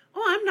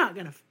 Oh, I'm not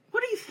going to.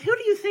 Who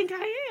do you think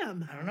I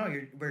am? I don't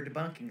know. We're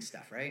debunking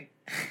stuff, right?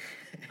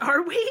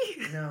 Are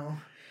we? No.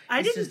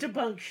 I didn't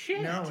debunk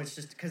shit. No, it's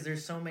just because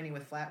there's so many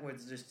with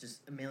Flatwoods. There's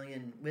just a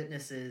million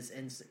witnesses,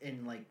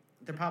 and like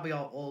they're probably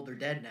all old or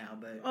dead now.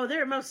 But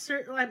they're most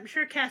certain. I'm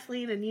sure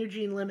Kathleen and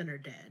Eugene Lemon are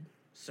dead.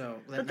 So,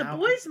 but the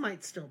boys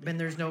might still be. And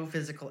there's no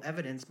physical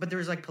evidence, but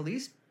there's like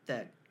police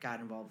that got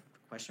involved.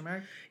 Question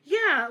mark?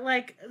 Yeah,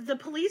 like the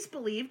police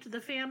believed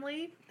the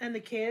family and the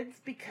kids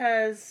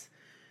because,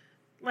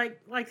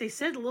 like they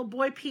said, the little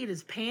boy peed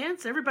his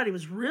pants. Everybody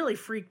was really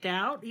freaked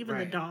out, even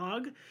the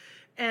dog.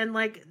 And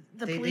like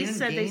the police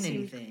said they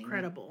seemed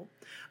credible.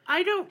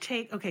 I don't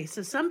take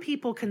so some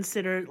people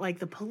consider like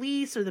the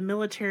police or the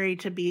military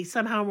to be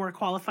somehow a more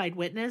qualified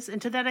witness,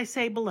 and to that I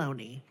say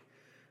baloney.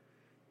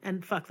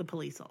 And fuck the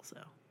police also.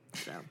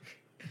 So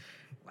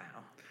wow.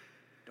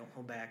 Don't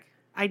hold back.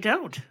 I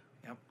don't.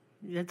 Yep.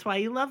 That's why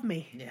you love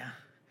me. Yeah.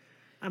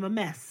 I'm a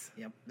mess.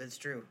 Yep, that's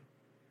true.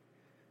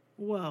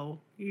 Whoa.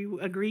 You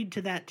agreed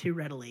to that too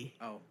readily.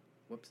 Oh.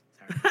 Whoops.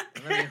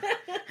 Sorry. I love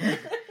you.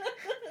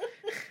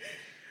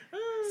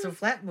 So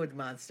Flatwood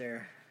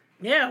Monster.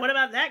 Yeah, what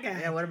about that guy?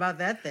 Yeah, what about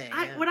that thing?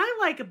 What I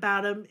like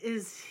about him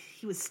is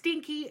he was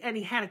stinky and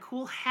he had a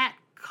cool hat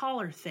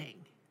collar thing.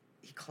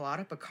 He clawed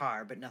up a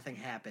car, but nothing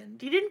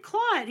happened. He didn't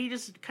claw it. He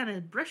just kind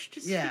of brushed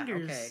his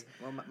fingers. Yeah, okay.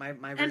 Well,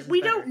 my and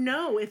we don't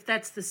know if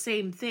that's the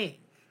same thing.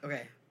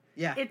 Okay.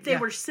 Yeah. If they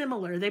were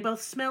similar. They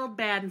both smelled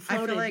bad and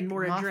floated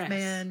more addressed.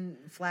 Mothman,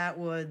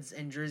 Flatwoods,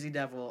 and Jersey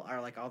Devil are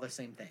like all the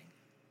same thing.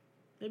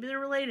 Maybe they're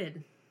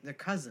related. They're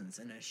cousins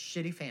in a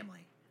shitty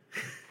family.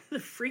 They're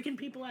freaking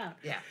people out.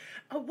 Yeah.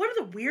 One of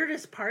the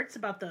weirdest parts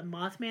about the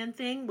Mothman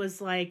thing was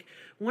like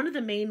one of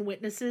the main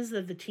witnesses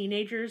of the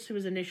teenagers who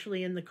was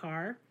initially in the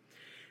car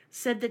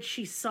said that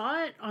she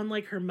saw it on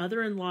like her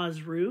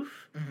mother-in-law's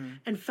roof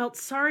and felt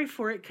sorry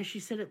for it because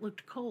she said it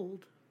looked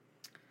cold.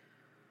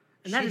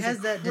 And she has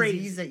that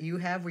disease that you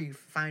have where you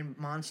find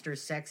monsters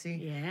sexy?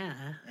 Yeah.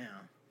 Yeah.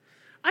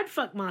 I'd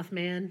fuck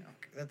Mothman.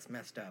 Okay, that's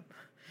messed up.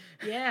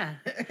 Yeah.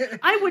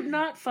 I would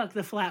not fuck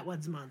the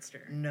Flatwoods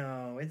monster.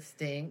 No, it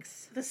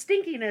stinks. The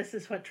stinkiness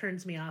is what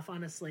turns me off,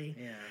 honestly.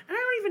 Yeah. And I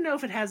don't even know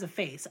if it has a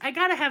face. I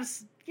gotta have,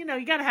 you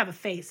gotta have a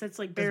face. That's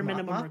like bare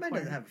minimum Mothman requirement.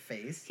 doesn't have a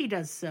face. He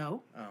does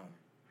so. Oh.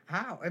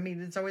 How? I mean,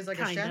 it's always like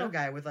a shadow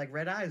guy with like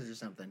red eyes or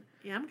something.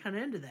 Yeah, I'm kind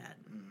of into that.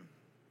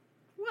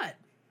 What?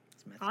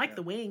 I like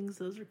the wings.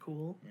 Those are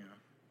cool. Yeah.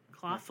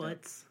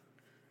 Clawfoots.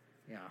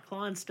 Yeah.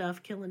 Clawing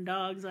stuff, killing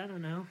dogs. I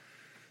don't know.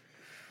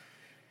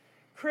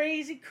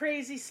 Crazy,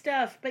 crazy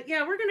stuff. But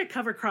yeah, we're going to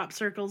cover crop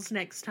circles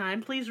next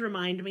time. Please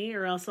remind me,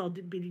 or else I'll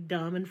be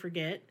dumb and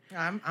forget.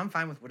 I'm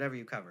fine with whatever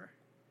you cover.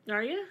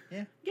 Are you?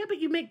 Yeah. Yeah, but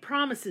you make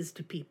promises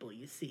to people,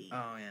 you see.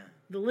 Oh, yeah.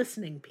 The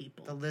listening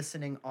people. The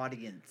listening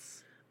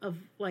audience. Of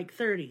like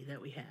 30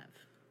 that we have.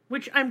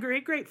 Which I'm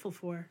very grateful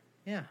for.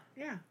 Yeah.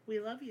 Yeah,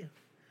 we love you.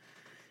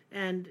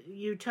 And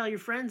you tell your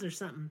friends or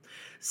something.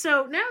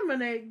 So now I'm going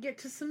to get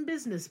to some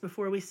business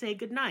before we say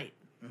goodnight.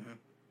 Mm-hmm.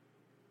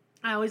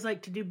 I always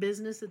like to do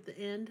business at the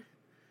end.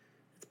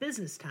 It's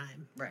business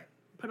time. Right.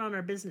 Put on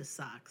our business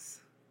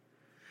socks.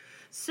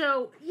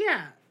 So,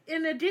 yeah,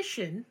 in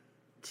addition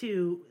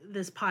to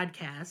this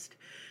podcast,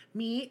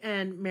 me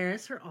and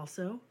Merris are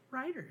also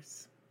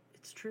writers.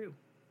 It's true.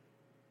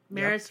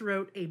 Merris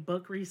wrote a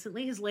book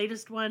recently. His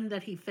latest one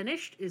that he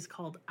finished is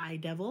called I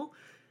Devil,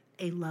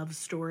 a love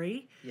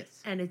story.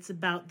 Yes. And it's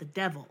about the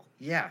devil.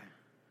 Yeah.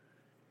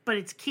 But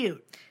it's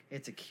cute.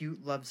 It's a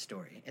cute love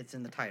story. It's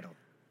in the title.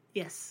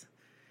 Yes.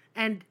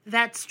 And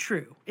that's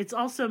true. It's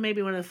also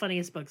maybe one of the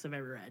funniest books I've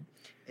ever read.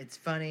 It's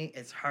funny.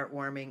 It's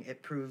heartwarming.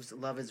 It proves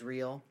love is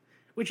real.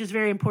 Which is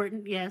very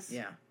important, yes.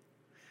 Yeah.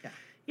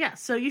 Yeah,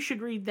 so you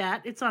should read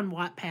that. It's on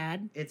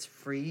Wattpad. It's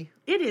free.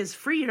 It is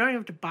free. You don't even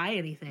have to buy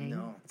anything.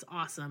 No. It's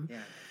awesome. Yeah.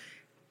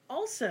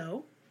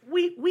 Also,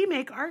 we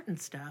make art and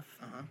stuff.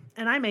 Uh-huh.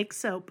 And I make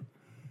soap.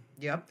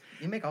 Yep.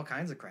 You make all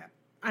kinds of crap.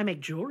 I make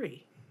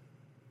jewelry.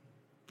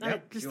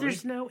 Yep, jewelry.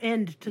 There's no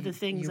end to the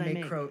things I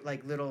make. You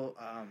make little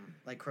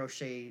like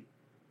crochet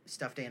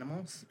stuffed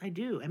animals. I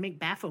do. I make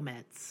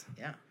Baphomets.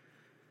 Yeah.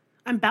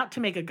 I'm about to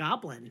make a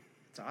goblin.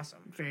 It's awesome.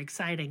 Very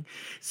exciting.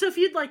 So if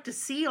you'd like to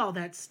see all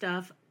that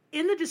stuff,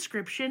 in the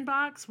description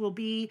box will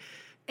be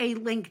a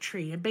link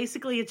tree. And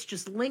basically it's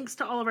just links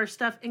to all of our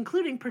stuff,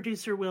 including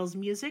producer Will's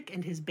music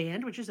and his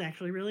band, which is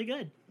actually really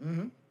good.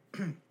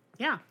 Mm-hmm.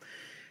 Yeah.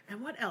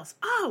 And what else?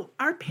 Oh,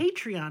 our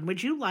Patreon.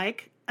 Would you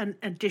like an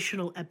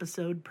additional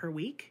episode per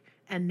week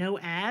and no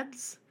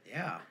ads?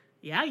 Yeah.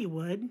 Yeah, you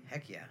would.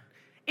 Heck yeah.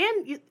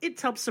 And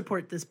it helps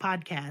support this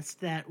podcast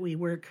that we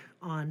work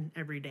on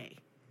every day.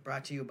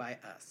 Brought to you by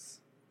us.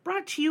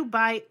 Brought to you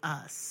by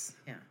us.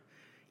 Yeah.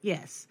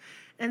 Yes.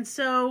 And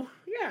so,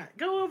 yeah,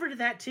 go over to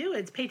that too.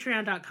 It's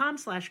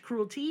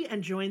patreon.com/cruelty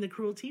and join the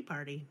Cruelty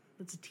Party.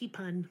 That's a tea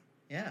pun.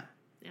 Yeah.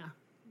 Yeah.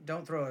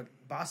 Don't throw a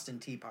Boston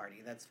Tea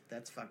Party. That's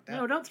fucked up.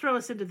 No, don't throw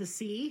us into the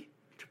sea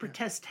to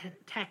protest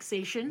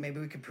taxation. Maybe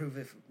we could prove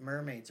if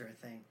mermaids are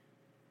a thing.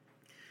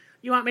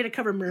 You want me to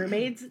cover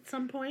mermaids at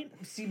some point?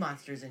 Sea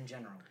monsters in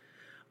general.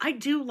 I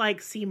do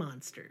like sea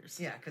monsters.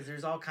 Yeah, because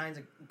there's all kinds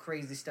of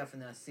crazy stuff in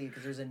the sea.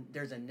 Because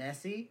there's a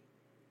Nessie.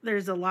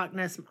 There's a Loch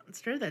Ness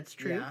monster. That's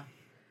true. Yeah.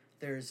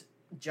 There's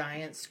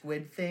giant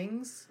squid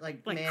things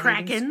like man-eating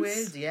krakens.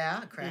 squids.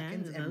 Yeah,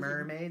 krakens Yeah, and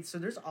mermaids. So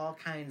there's all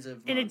kinds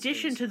of. In monsters.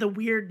 addition to the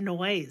weird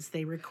noise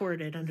they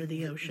recorded under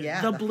the ocean.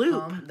 Yeah, the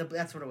bloop.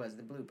 That's what it was.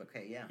 The bloop.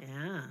 Okay, yeah.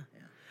 Yeah.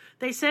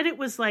 They said it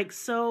was like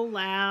so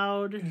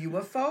loud.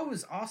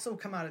 UFOs also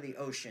come out of the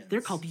ocean.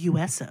 They're called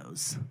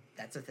USOs.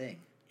 That's a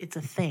thing. It's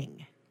a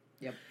thing.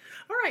 Yep.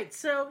 All right,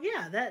 so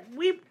yeah,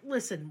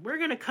 we're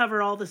going to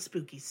cover all the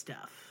spooky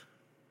stuff.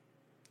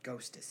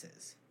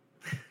 Ghostesses.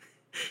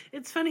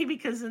 It's funny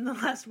because in the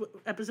last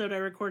episode I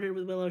recorded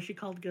with Willow, she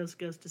called ghosts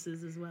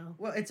ghostesses as well.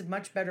 Well, it's a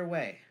much better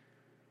way.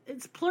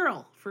 It's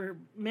plural for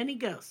many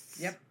ghosts.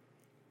 Yep.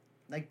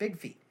 Like big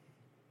feet.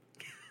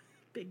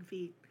 Big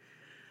feet.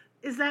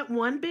 Is that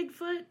one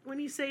Bigfoot when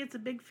you say it's a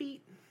big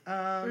feet?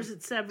 Or is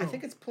it several? I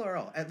think it's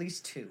plural. At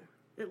least two.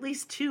 At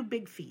least two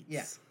big feet.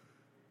 Yeah.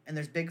 And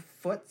there's big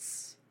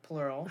foots,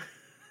 plural.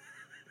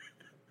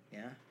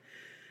 Yeah.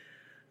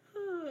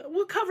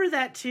 We'll cover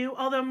that too,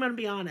 although I'm going to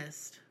be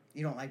honest.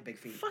 You don't like big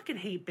feet. Fucking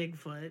hate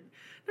Bigfoot.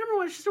 Number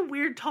one, it's just a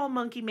weird tall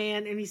monkey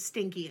man and he's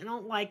stinky. I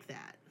don't like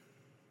that.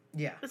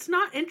 Yeah. It's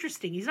not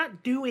interesting. He's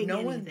not doing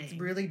anything. No one's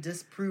really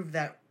disproved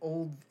that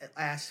old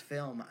ass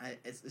film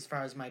as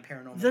far as my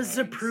paranormal The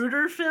knowledge.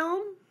 Zapruder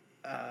film?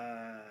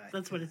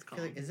 That's what it's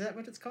called. Is that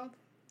what it's called?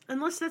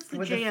 Unless that's the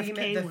With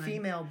JFK the one.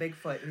 female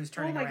Bigfoot who's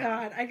turning around. Oh my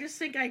god, I just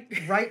think I...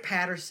 Wright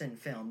Patterson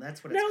film,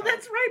 that's what it's called. No,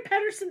 that's Wright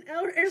Patterson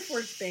Air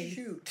Force Base.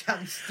 Shoot,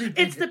 I'm stupid.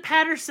 It's the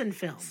Patterson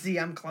film. See,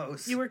 I'm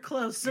close. You were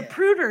close. Yeah.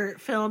 Zapruder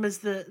film is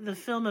the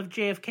film of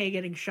JFK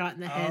getting shot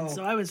in the head,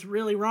 so I was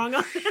really wrong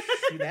on that.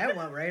 See, that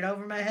went right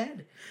over my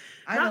head.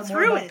 I Not know more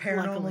through about it,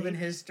 paranormal luckily. than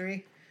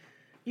history.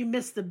 You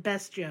missed the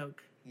best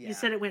joke. Yeah. You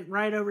said it went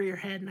right over your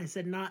head, and I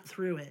said not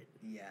through it.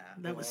 Yeah.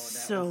 That was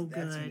so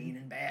That's good. mean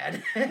and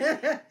bad.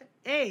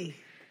 Hey,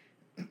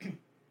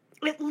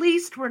 at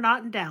least we're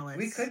not in Dallas.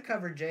 We could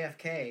cover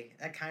JFK.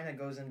 That kind of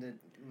goes into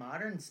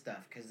modern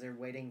stuff because they're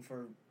waiting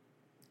for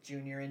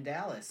Junior in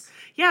Dallas.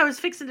 Yeah, I was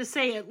fixing to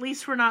say, at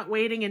least we're not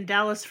waiting in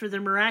Dallas for the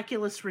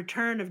miraculous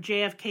return of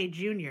JFK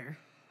Jr.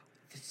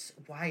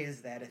 Why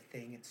is that a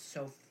thing? It's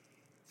so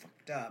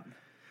fucked up.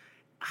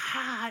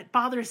 It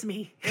bothers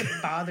me. It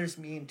bothers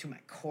me into my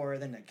core,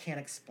 then I can't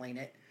explain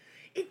it.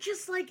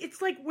 It's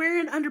like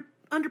wearing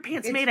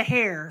underpants made of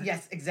hair.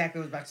 Yes, exactly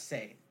what I was about to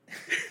say.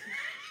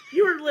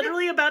 You were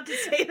literally about to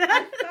say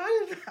that?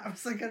 I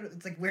was like,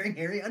 it's like wearing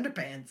hairy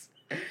underpants.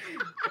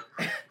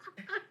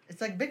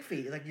 It's like big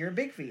feet. Like, you're a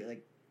big feet.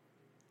 Like,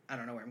 I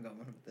don't know where I'm going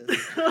with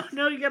this. Oh,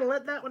 no, you gotta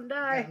let that one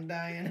die. I'm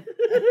dying.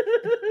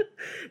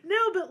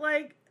 No, but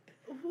like,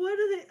 what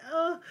are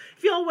they?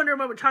 If y'all wonder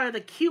what we're talking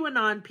about, the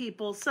QAnon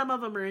people, some of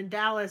them are in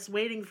Dallas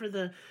waiting for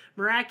the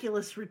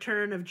miraculous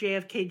return of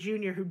JFK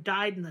Jr., who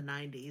died in the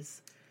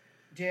 90s.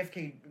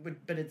 JFK,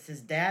 but it's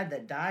his dad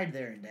that died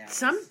there in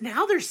Dallas.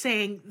 Now they're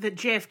saying that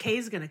JFK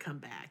is going to come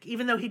back,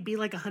 even though he'd be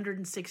like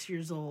 106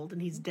 years old,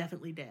 and he's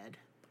definitely dead.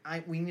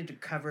 We need to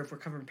cover, if we're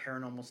covering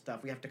paranormal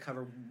stuff, we have to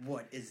cover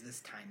what is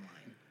this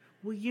timeline.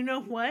 Well, you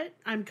know what?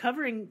 I'm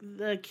covering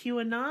the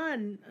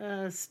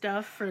QAnon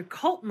stuff for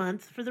Cult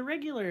Month for the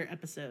regular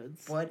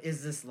episodes. What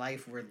is this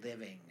life we're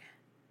living?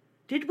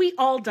 Did we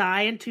all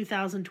die in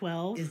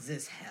 2012? Is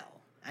this hell?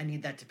 I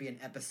need that to be an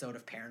episode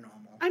of Paranormal.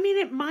 I mean,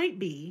 it might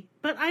be,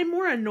 but I'm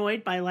more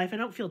annoyed by life. I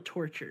don't feel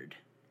tortured.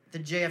 The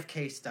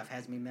JFK stuff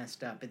has me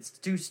messed up. It's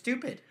too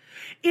stupid.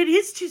 It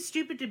is too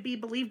stupid to be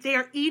believed. They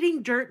are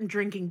eating dirt and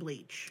drinking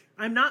bleach.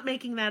 I'm not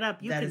making that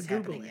up. You can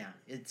Google it.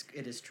 Yeah,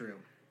 it is true.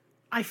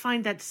 I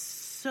find that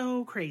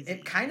so crazy.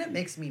 It kind of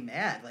makes me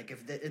mad. Like,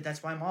 if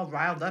that's why I'm all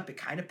riled up. It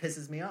kind of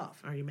pisses me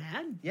off. Are you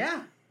mad?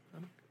 Yeah.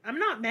 I'm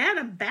not mad.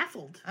 I'm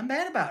baffled. I'm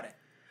mad about it.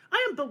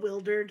 I am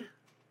bewildered.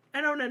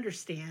 I don't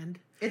understand.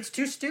 It's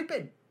too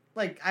stupid.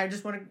 Like, I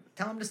just want to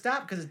tell him to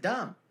stop because it's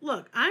dumb.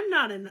 Look, I'm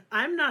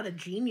not a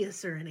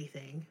genius or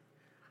anything.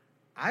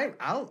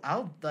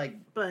 I'll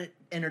but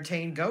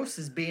entertain ghosts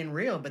as being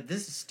real, but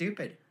this is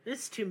stupid.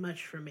 This is too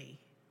much for me.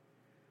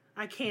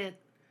 I can't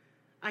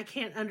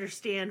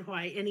understand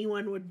why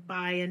anyone would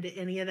buy into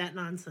any of that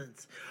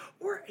nonsense.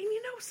 Or, and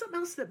you know, something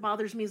else that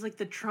bothers me is like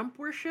the Trump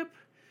worship.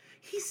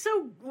 He's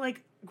so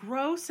like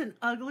gross and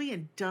ugly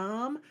and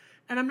dumb,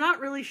 and I'm not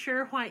really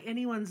sure why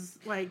anyone's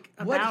like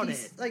about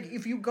it. Like,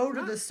 if you go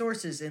to the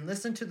sources and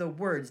listen to the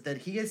words that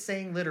he is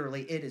saying,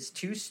 literally, it is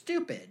too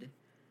stupid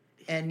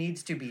and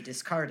needs to be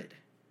discarded.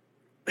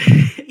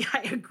 Yeah,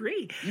 I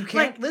agree. You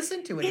can't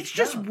listen to it. It's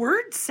just dumb.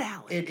 word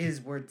salad. It is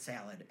word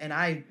salad, and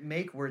I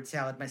make word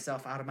salad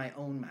myself out of my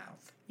own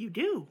mouth. You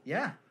do,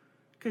 yeah,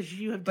 because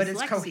you have dyslexia. But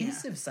it's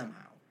cohesive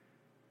somehow.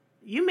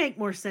 You make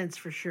more sense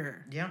for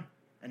sure. Yeah,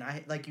 and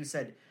I, like you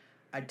said,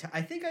 I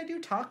think I do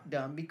talk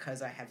dumb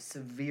because I have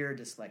severe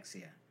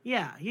dyslexia.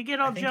 Yeah, you get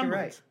all jumbled.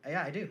 You're right.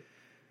 Yeah, I do.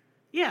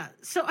 Yeah,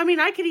 so I mean,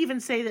 I could even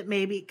say that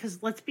maybe,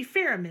 because let's be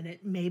fair a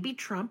minute, maybe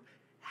Trump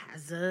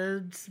has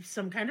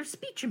some kind of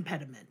speech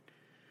impediment.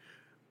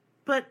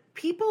 But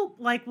people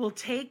like will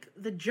take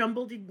the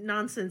jumbled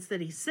nonsense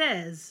that he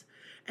says,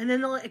 and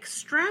then they'll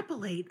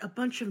extrapolate a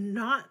bunch of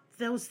not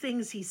those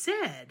things he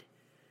said.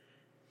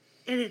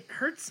 And it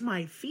hurts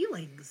my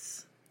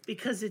feelings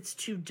because it's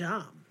too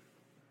dumb.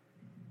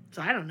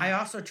 So I don't know. I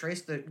also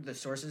traced the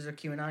sources of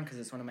QAnon because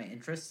it's one of my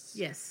interests.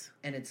 Yes.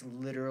 And it's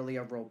literally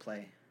a role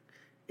play.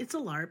 It's a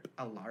LARP.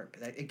 A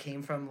LARP. It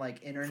came from,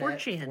 like, internet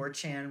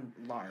 4chan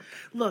LARP.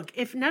 Look,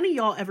 if none of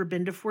y'all ever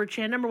been to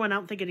 4chan, number one, I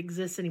don't think it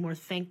exists anymore.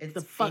 Thank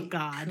the fuck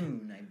God.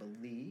 Coon, I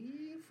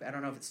believe. I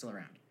don't know if it's still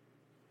around.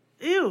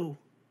 Ew.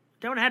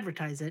 Don't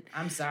advertise it.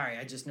 I'm sorry.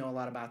 I just know a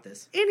lot about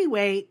this.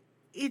 Anyway,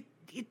 it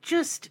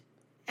just...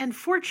 And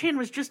 4chan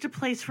was just a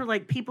place for,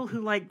 like, people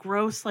who like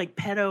gross, like,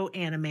 pedo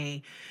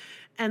anime.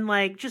 And,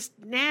 like, just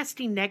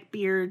nasty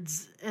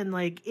neckbeards and,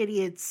 like,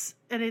 idiots.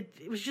 And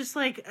it was just,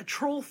 like, a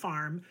troll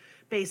farm,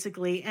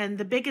 basically. And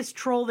the biggest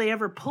troll they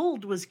ever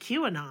pulled was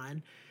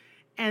QAnon.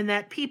 And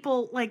that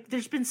people, like,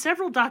 there's been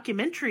several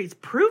documentaries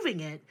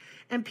proving it.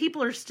 And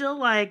people are still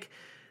like,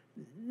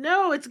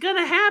 no, it's going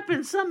to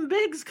happen. Something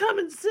big's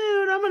coming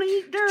soon. I'm going to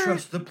eat dirt.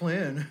 Trust the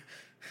plan.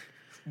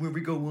 Where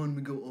we go on,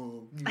 we go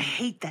on. I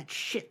hate that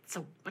shit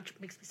so much. It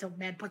makes me so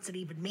mad. What's it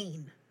even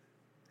mean?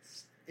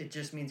 It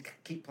just means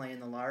keep playing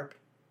the LARP.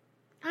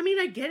 I mean,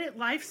 I get it.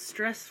 Life's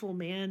stressful,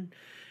 man.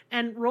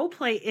 And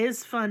roleplay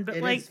is fun, but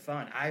it like... It is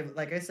fun.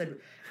 Like I said,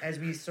 as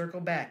we circle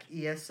back,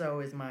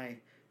 ESO is my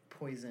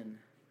poison.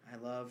 I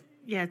love...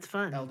 Yeah, it's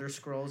fun. Elder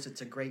Scrolls,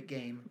 it's a great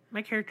game.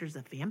 My character's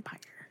a vampire.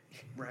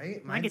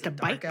 Right? I get to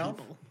bite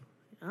people.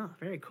 Oh,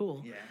 very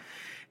cool. Yeah.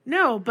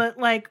 No, but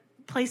like,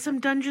 play some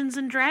Dungeons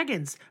and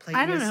Dragons.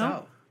 I don't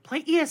know.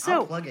 Play ESO.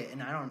 I'll plug it,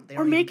 and they don't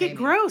or make it me.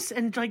 gross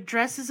and like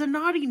dress as a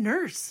naughty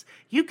nurse.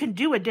 You can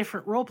do a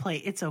different role play.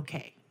 It's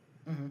okay.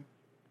 Mm-hmm.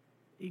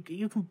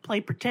 You can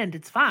play pretend.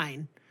 It's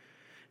fine.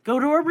 Go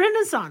to a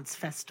Renaissance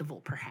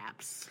festival,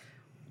 perhaps.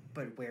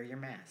 But wear your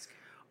mask.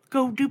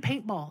 Go do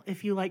paintball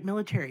if you like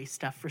military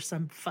stuff for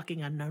some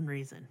fucking unknown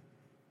reason.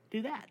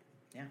 Do that.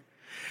 Yeah.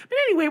 But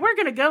anyway, we're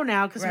going to go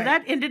now because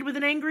that ended with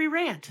an angry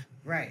rant.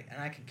 Right.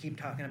 And I could keep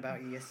talking about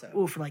ESO.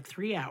 Oh, for like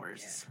 3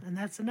 hours. Yeah. And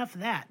that's enough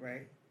of that.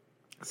 Right.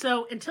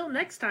 So until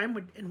next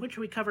time, in which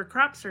we cover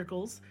crop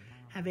circles,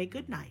 have a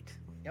good night.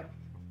 Yep.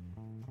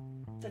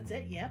 That's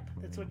it? Yep.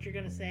 That's what you're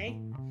going to say?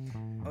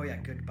 Oh, yeah.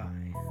 Goodbye.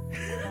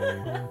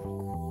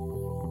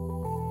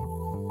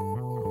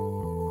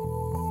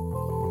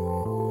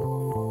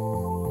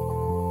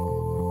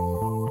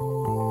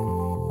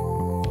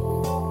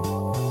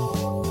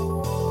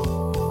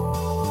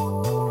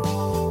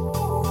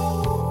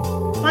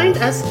 Find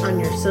us on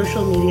your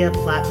social media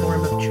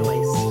platform of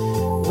choice.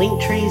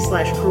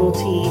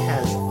 Linktree/Cruelty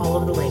has all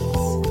of the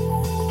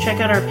links. Check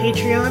out our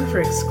Patreon for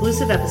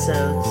exclusive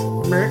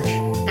episodes, merch,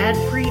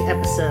 ad-free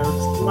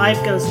episodes, live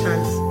ghost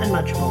hunts, and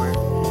much more.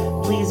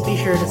 Please be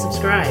sure to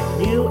subscribe.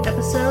 New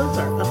episodes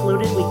are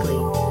uploaded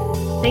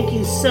weekly. Thank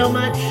you so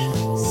much.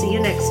 See you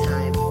next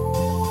time.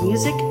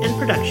 Music and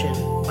production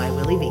by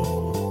Willie V.